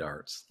throw the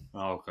darts.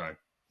 Okay.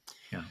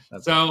 Yeah.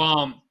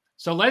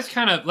 So let's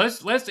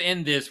let's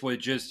end this with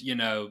just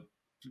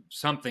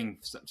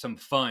some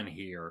fun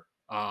here.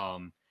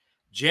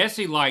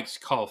 Jesse likes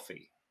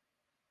coffee.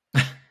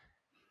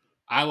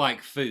 I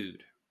like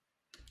food.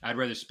 I'd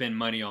rather spend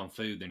money on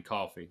food than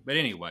coffee. But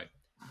anyway,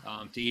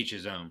 to each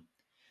his own.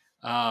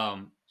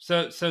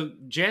 So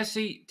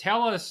Jesse,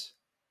 tell us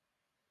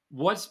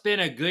what's been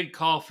a good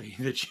coffee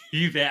that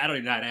you've had. I don't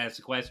even know how to ask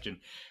the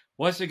question.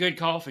 What's a good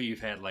coffee you've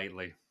had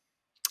lately?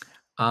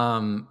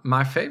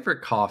 My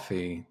favorite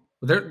coffee,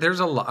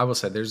 there's a lot, I will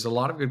say there's a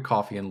lot of good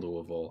coffee in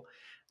Louisville.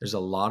 There's a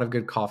lot of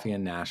good coffee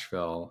in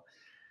Nashville,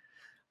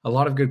 a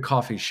lot of good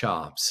coffee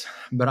shops,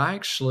 but I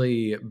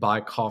actually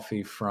buy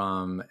coffee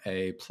from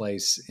a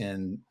place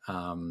in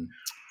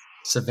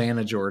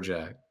Savannah,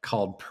 Georgia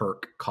called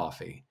Perk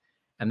Coffee.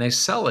 And they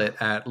sell it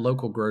at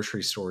local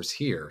grocery stores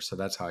here. So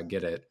that's how I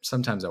get it.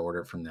 Sometimes I order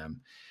it from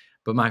them.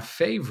 But my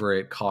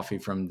favorite coffee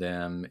from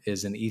them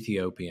is an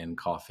Ethiopian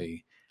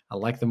coffee. I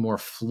like the more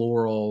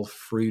floral,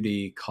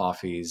 fruity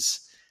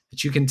coffees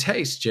that you can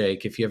taste,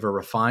 Jake. If you have a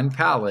refined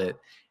palate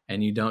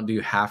and you don't do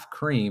half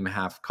cream,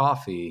 half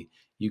coffee,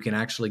 you can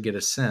actually get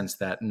a sense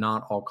that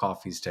not all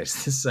coffees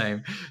taste the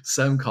same.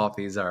 Some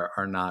coffees are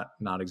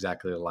not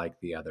exactly like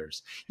the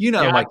others.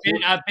 I've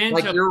been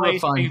like your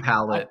refined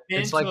palate.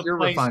 It's like your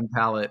refined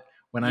palate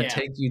when I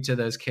take you to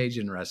those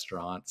Cajun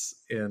restaurants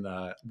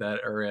that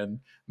are in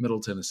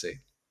Middle Tennessee.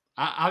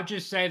 I'll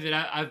just say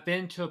that I've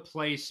been to a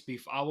place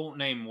before. I won't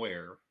name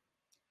where.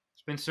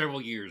 It's been several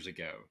years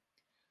ago,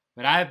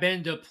 but I've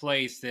been to a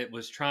place that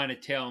was trying to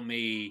tell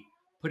me,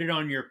 put it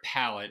on your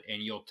palate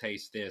and you'll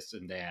taste this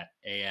and that,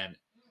 and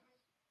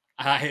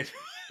I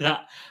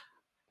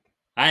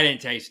didn't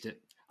taste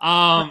it.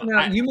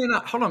 You may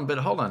not hold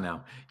on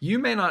now. You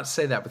may not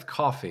say that with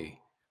coffee,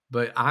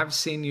 but I've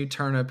seen you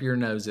turn up your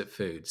nose at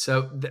food.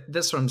 So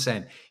that's what I'm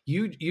saying.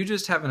 You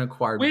just haven't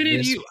acquired. When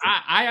did you?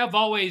 I have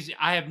always.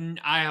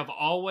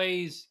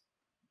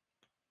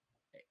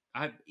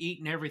 I've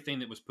eaten everything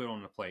that was put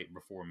on the plate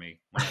before me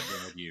when I've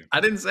been with you.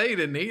 I didn't say you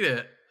didn't eat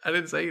it. I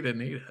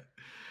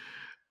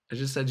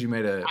just said you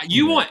made a.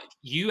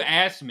 You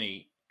asked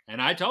me,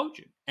 and I told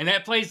you. And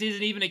that place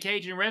isn't even a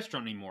Cajun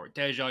restaurant anymore. It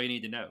tells you all you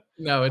need to know.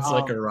 No, it's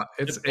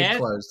it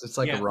closed. It's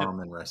like a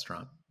ramen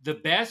restaurant. The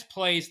best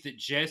place that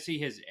Jesse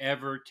has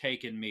ever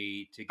taken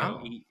me to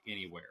go eat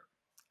anywhere.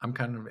 I'm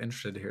kind of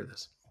interested to hear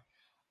this.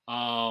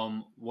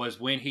 Was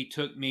when he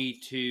took me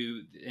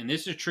to, and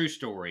this is a true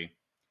story.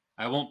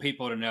 I want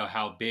people to know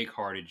how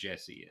big-hearted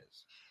Jesse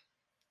is.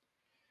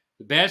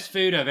 The best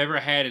food I've ever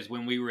had is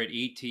when we were at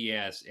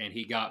ETS and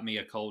he got me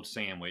a cold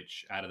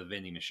sandwich out of the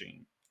vending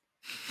machine.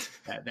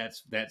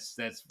 That's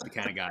the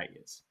kind of guy he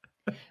is.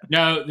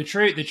 No, the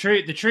truth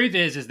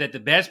is that the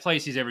best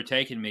place he's ever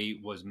taken me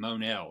was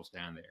Monell's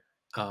down there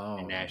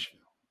in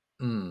Nashville.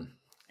 And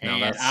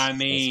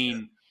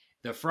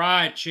the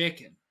fried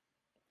chicken.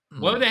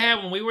 What did they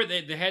have when we were?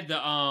 They had the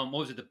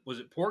was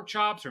it pork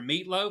chops or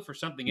meatloaf or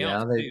something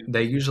else? Yeah,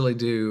 they usually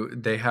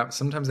do.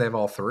 Sometimes they have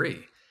all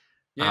three.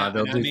 Yeah,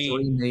 they'll do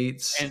 3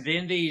 meats, and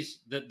then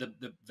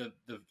the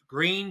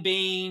green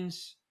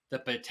beans, the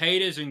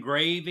potatoes and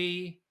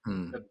gravy.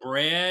 The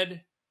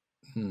bread,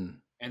 and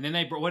then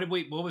what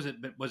was it?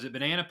 Was it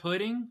banana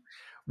pudding?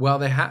 Well,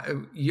 they have.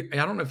 I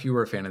don't know if you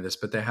were a fan of this,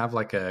 but they have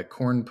like a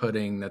corn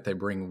pudding that they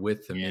bring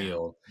with the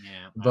meal.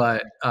 Yeah.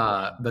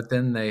 But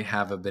then they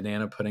have a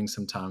banana pudding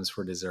sometimes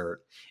for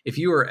dessert. If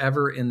you are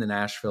ever in the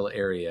Nashville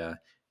area,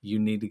 you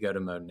need to go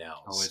to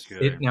Monell's. Oh, it's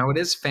good. Now it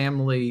is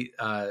family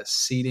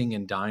seating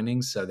and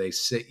dining, so they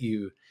sit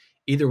you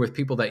either with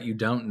people that you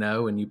don't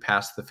know and you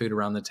pass the food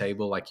around the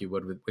table like you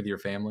would with your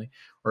family,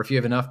 or if you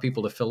have enough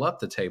people to fill up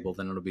the table,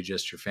 then it'll be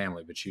just your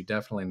family. But you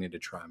definitely need to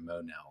try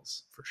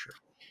Monell's for sure.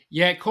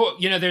 Yeah, cool.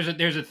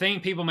 There's a thing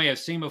people may have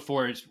seen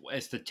before.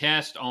 It's the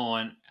test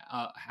on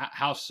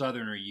how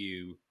Southern are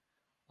you.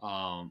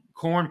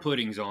 Corn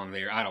pudding's on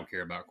there. I don't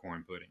care about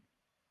corn pudding.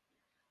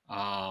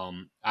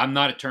 I'm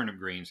not a turnip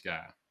greens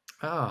guy.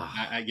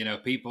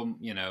 People,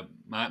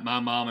 my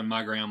mom and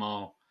my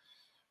grandma.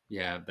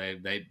 Yeah,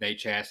 they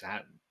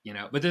chastise,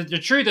 But the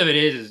truth of it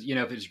is,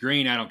 if it's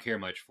green, I don't care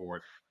much for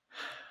it,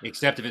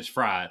 except if it's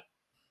fried.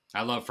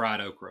 I love fried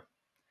okra.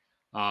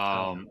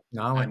 I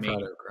like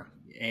fried okra.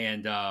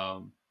 And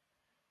what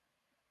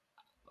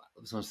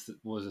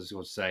was I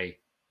going to say?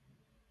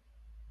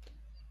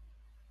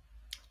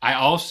 I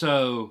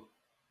also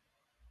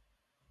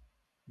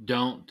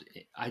don't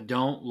I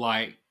don't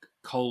like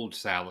cold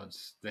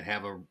salads that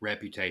have a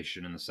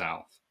reputation in the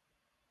South.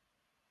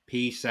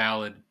 Pea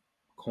salad,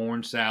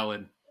 corn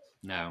salad,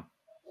 no,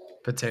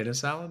 Potato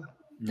salad?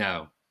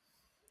 no,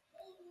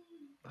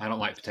 I don't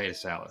like potato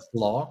salad.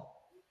 Slaw?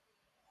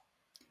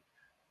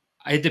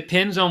 It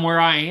depends on where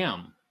I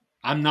am.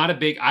 I'm not a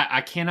big.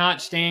 I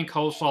cannot stand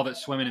coleslaw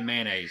that's swimming in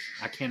mayonnaise.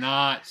 I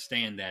cannot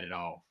stand that at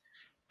all.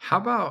 How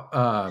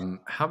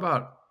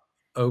about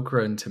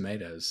okra and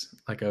tomatoes?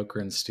 Like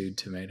okra and stewed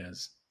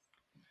tomatoes.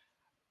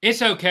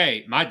 It's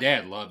okay. My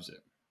dad loves it.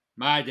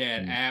 My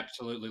dad Mm.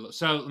 absolutely.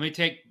 So let me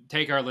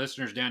take our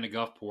listeners down to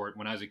Gulfport.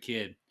 When I was a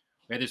kid,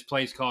 we had this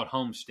place called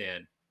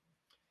Homestead.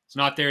 It's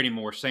not there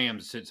anymore.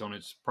 Sam's sits on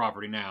its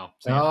property now.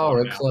 Sam's Oh,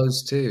 bought it it out.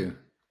 closed too.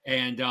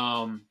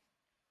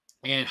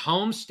 And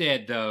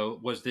Homestead though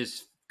was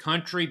this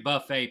country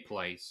buffet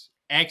place.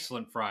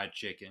 Excellent fried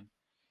chicken,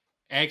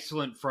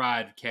 excellent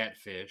fried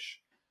catfish.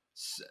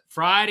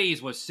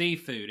 Fridays was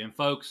seafood, and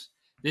folks,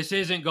 this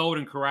isn't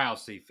Golden Corral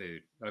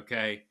seafood,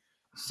 okay?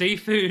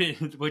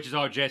 Seafood, which is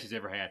all Jesse's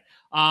ever had.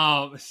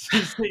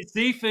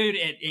 Seafood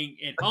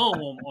at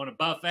home on a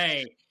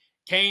buffet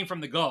came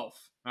from the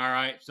Gulf. All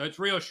right, so it's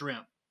real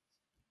shrimp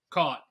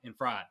caught and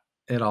fried.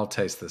 It all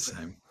tastes the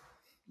same.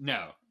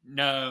 No.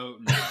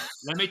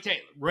 Let me tell you,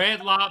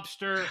 Red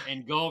Lobster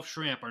and Gulf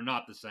shrimp are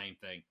not the same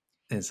thing.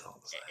 It's all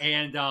the same.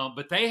 And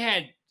but they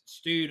had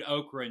stewed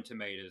okra and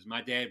tomatoes.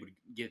 My dad would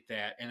get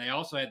that, and they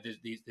also had this.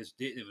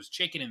 It was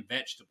chicken and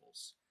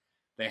vegetables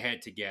they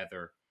had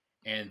together,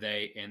 and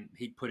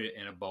he'd put it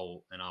in a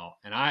bowl and all.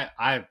 And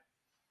I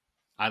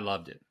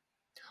loved it.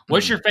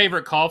 What's your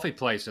favorite coffee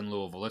place in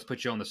Louisville? Let's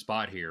put you on the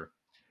spot here.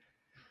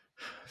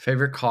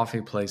 Favorite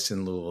coffee place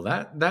in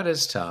Louisville? That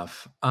is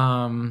tough.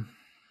 I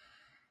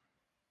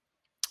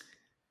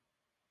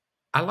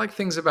like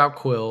things about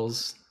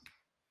Quills.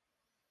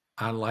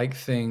 I like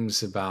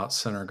things about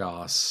Center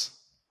Goss.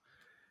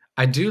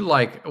 I do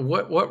like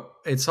what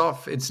it's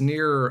off. It's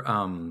near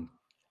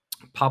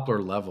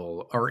Poplar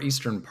Level or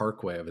Eastern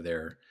Parkway over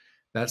there.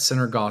 That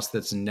Center Goss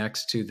that's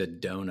next to the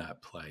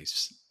donut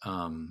place.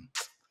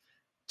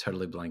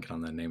 Totally blanking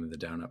on the name of the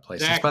donut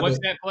place. Zach, what's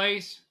that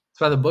place? It's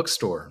by the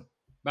bookstore.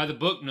 By the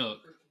Book Nook.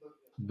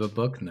 The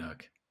Book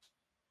Nook.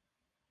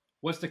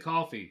 What's the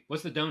coffee?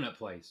 What's the donut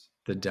place?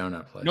 The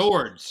donut place.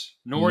 Nord's.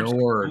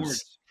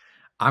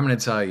 I'm going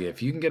to tell you,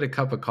 if you can get a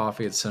cup of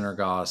coffee at Center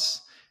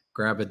Goss,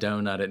 grab a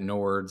donut at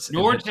Nord's.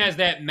 Nord's has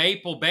that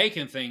maple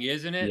bacon thing,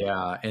 isn't it?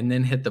 Yeah, and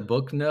then hit the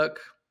Book Nook.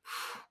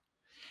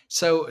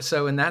 So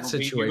in that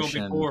situation, you're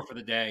gonna be poor for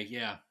the day.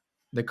 Yeah,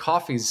 the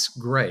coffee's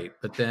great,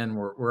 but then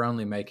we're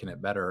only making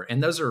it better.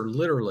 And those are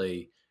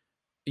literally,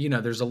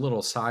 there's a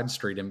little side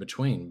street in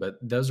between, but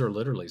those are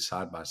literally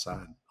side by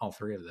side. All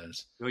three of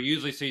those. You'll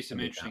usually see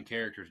some interesting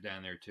characters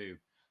down there too.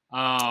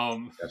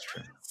 That's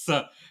true.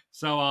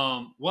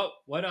 What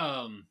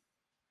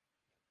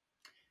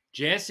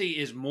Jesse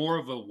is more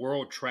of a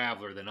world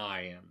traveler than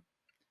I am.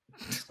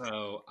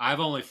 So I've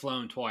only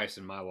flown twice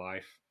in my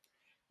life.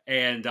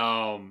 And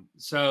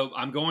so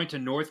I'm going to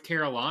North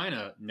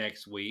Carolina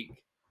next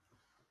week.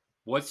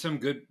 What's some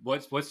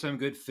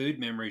good food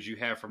memories you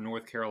have from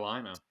North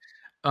Carolina?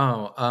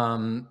 Oh,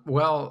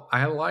 well,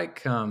 I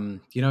like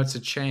it's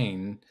a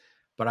chain,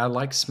 but I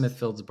like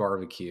Smithfield's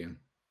Barbecue.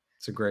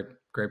 It's a great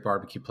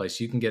barbecue place.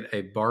 You can get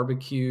a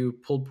barbecue,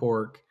 pulled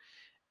pork,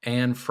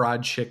 and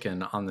fried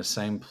chicken on the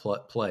same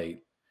plate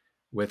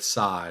with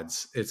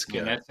sides. It's good.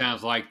 And that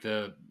sounds like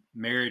the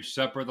marriage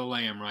supper of the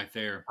lamb right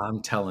there.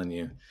 I'm telling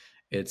you,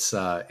 it's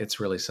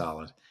really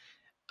solid.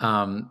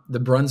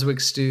 The Brunswick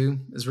stew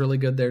is really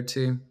good there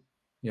too.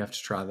 You have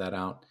to try that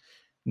out.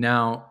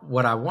 Now,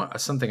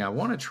 something I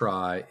want to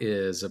try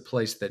is a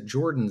place that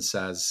Jordan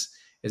says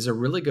is a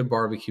really good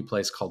barbecue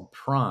place called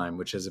Prime,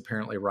 which is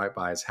apparently right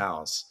by his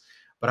house.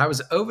 But I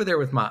was over there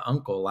with my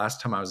uncle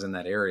last time I was in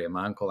that area.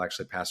 My uncle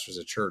actually pastors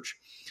a church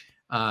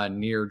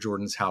near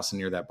Jordan's house and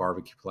near that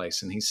barbecue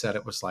place. And he said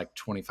it was like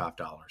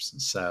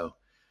 $25. So,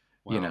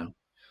 wow.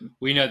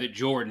 We know that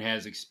Jordan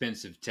has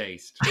expensive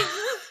taste.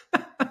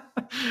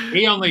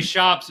 He only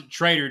shops at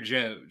Trader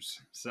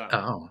Joe's. So.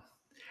 Oh.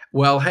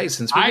 Well, hey,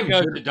 since I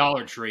go to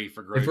Dollar Tree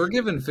for groceries. If we're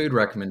giving food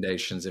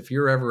recommendations, if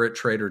you're ever at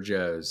Trader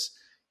Joe's,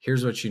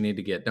 here's what you need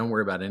to get. Don't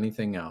worry about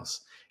anything else.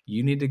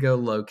 You need to go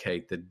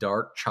locate the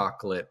dark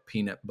chocolate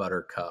peanut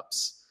butter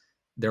cups.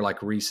 They're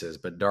like Reese's,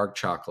 but dark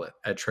chocolate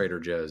at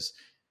Trader Joe's.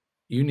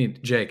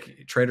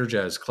 Jake, Trader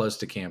Joe's close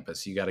to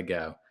campus. You got to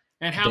go.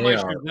 And how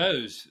much are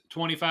those?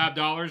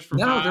 $25 for?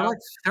 No,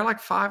 they're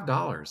like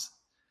 $5.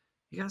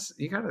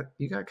 You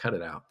gotta cut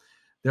it out.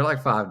 They're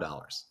like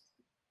 $5.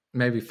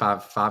 Maybe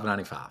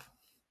 $5.95.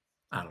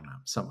 I don't know,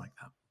 something like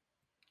that.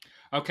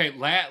 Okay,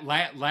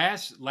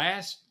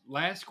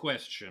 last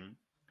question,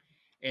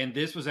 and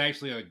this was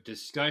actually a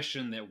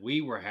discussion that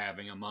we were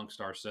having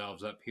amongst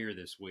ourselves up here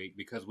this week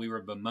because we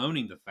were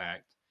bemoaning the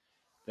fact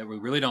that we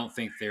really don't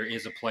think there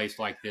is a place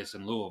like this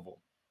in Louisville.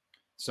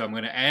 So I'm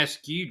going to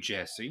ask you,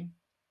 Jesse,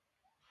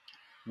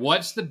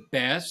 what's the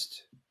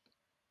best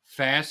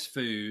fast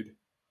food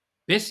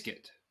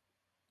biscuit?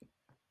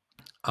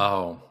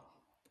 Oh.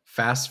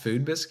 Fast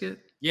food biscuit?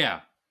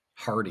 Yeah.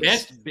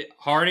 Hardee's.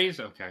 Hardee's?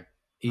 Okay. All right.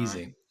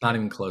 Easy. Not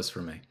even close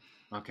for me.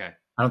 Okay.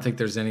 I don't think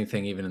there's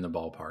anything even in the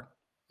ballpark.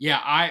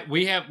 Yeah,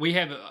 we have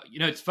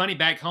it's funny,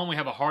 back home we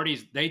have a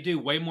Hardee's. They do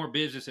way more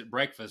business at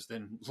breakfast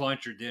than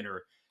lunch or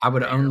dinner. I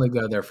would there. only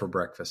go there for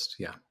breakfast.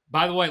 Yeah.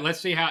 By the way, let's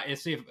see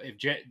if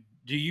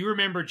do you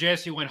remember,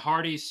 Jesse, when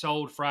Hardee's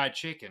sold fried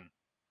chicken?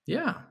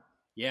 Yeah.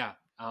 Yeah.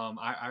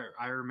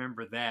 I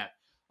remember that.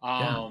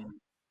 Yeah.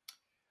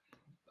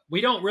 We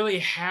don't really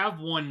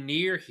have one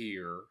near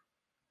here,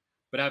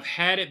 but I've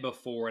had it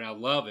before and I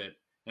love it.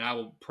 And I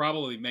will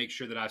probably make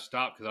sure that I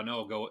stop because I know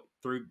I'll go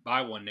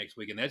buy one next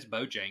week, and that's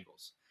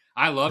Bojangles.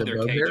 I love The their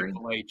Bowberry? Cajun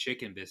filet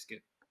chicken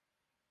biscuit.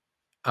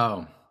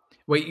 Oh,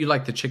 wait, you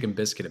like the chicken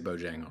biscuit at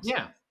Bojangles?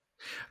 Yeah.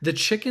 The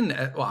chicken,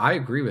 well, I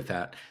agree with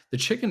that. The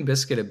chicken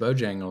biscuit at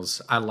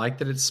Bojangles, I like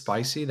that it's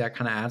spicy. That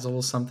kind of adds a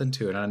little something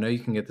to it. And I know you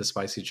can get the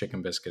spicy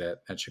chicken biscuit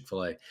at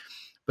Chick-fil-A.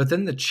 But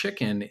then the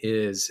chicken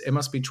it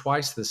must be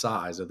twice the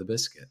size of the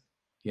biscuit.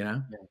 You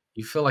know? Yeah.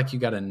 You feel like you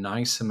got a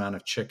nice amount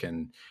of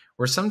chicken.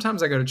 Where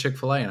sometimes I go to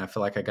Chick-fil-A and I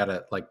feel like I got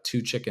like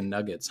 2 chicken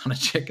nuggets on a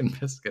chicken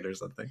biscuit or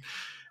something.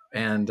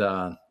 And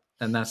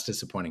that's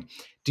disappointing.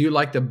 Do you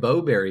like the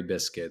Bowberry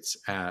biscuits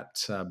at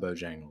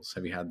Bojangles?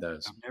 Have you had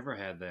those? I've never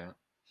had that.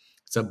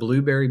 It's a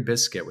blueberry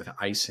biscuit with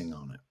icing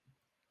on it.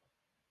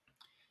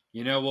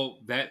 You know, well,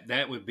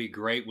 that would be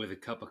great with a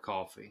cup of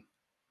coffee.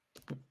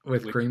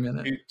 With cream in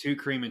it? 2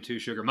 cream and 2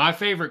 sugar. My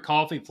favorite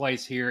coffee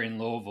place here in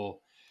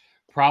Louisville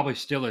probably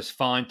still is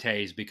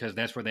Fonte's, because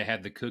that's where they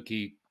have the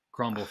cookie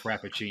crumble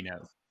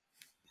frappuccino.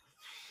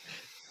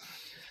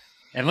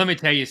 And let me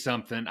tell you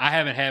something. I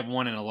haven't had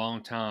one in a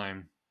long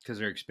time because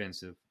they're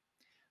expensive.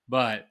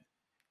 But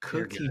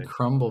cookie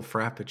crumble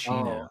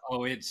frappuccino.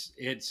 Oh, it's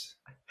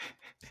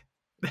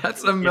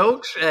that's a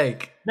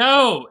milkshake.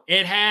 No,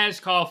 it has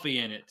coffee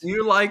in it.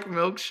 You like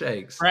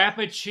milkshakes.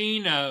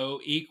 Frappuccino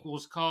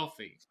equals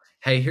coffee.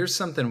 Hey, here's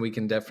something we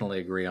can definitely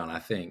agree on, I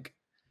think.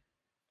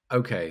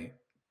 Okay,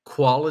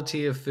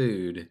 quality of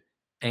food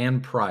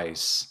and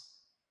price,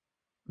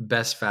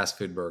 best fast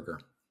food burger.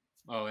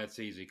 Oh, that's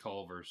easy.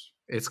 Culver's.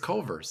 It's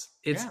Culver's.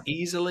 It's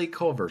easily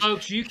Culver's.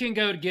 Folks, you can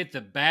go to get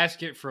the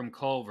basket from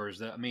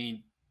Culver's. I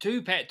mean,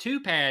 two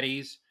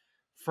patties,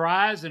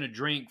 fries, and a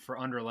drink for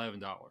under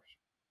 $11.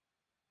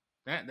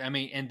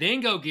 And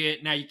then go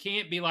get, now you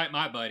can't be like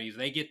my buddies.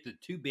 They get the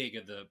too big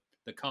of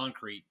the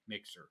concrete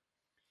mixer.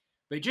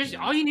 But just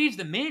all you need is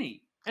the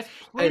mini. That's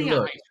plenty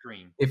of ice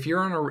cream. If you're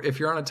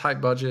on a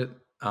tight budget,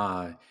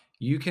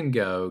 you can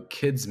go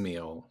kids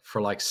meal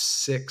for like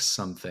 $6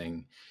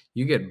 something.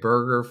 You get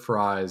burger,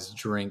 fries,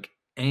 drink,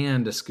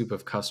 and a scoop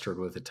of custard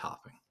with a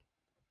topping.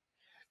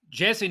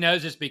 Jesse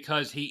knows this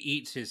because he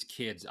eats his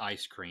kids'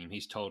 ice cream.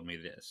 He's told me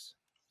this.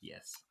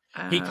 Yes.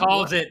 He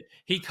calls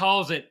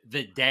it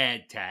the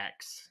dad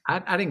tax.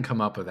 I didn't come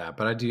up with that,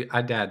 but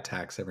I dad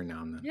tax every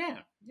now and then. Yeah.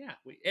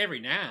 Every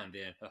now and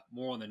then.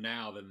 More on the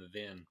now than the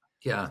then.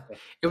 Yeah.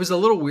 It was a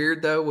little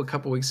weird though a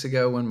couple weeks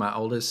ago when my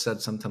oldest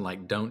said something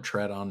like "Don't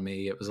tread on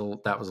me." That was a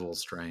little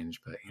strange,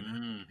 but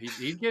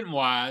he's getting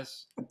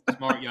wise.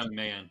 Smart young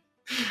man.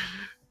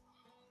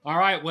 All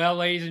right, well,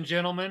 ladies and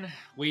gentlemen,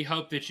 we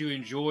hope that you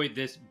enjoyed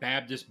this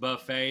Baptist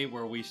buffet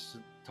where we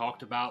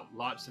talked about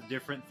lots of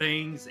different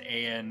things,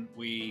 and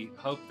we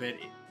hope that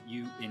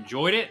you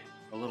enjoyed it.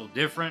 A little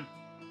different.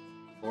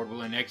 Lord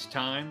willing, next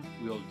time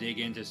we'll dig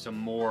into some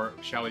more,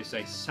 shall we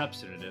say,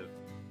 substantive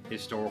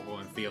historical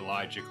and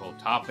theological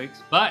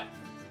topics. But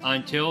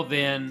until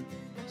then,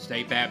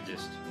 stay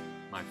Baptist,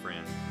 my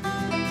friend.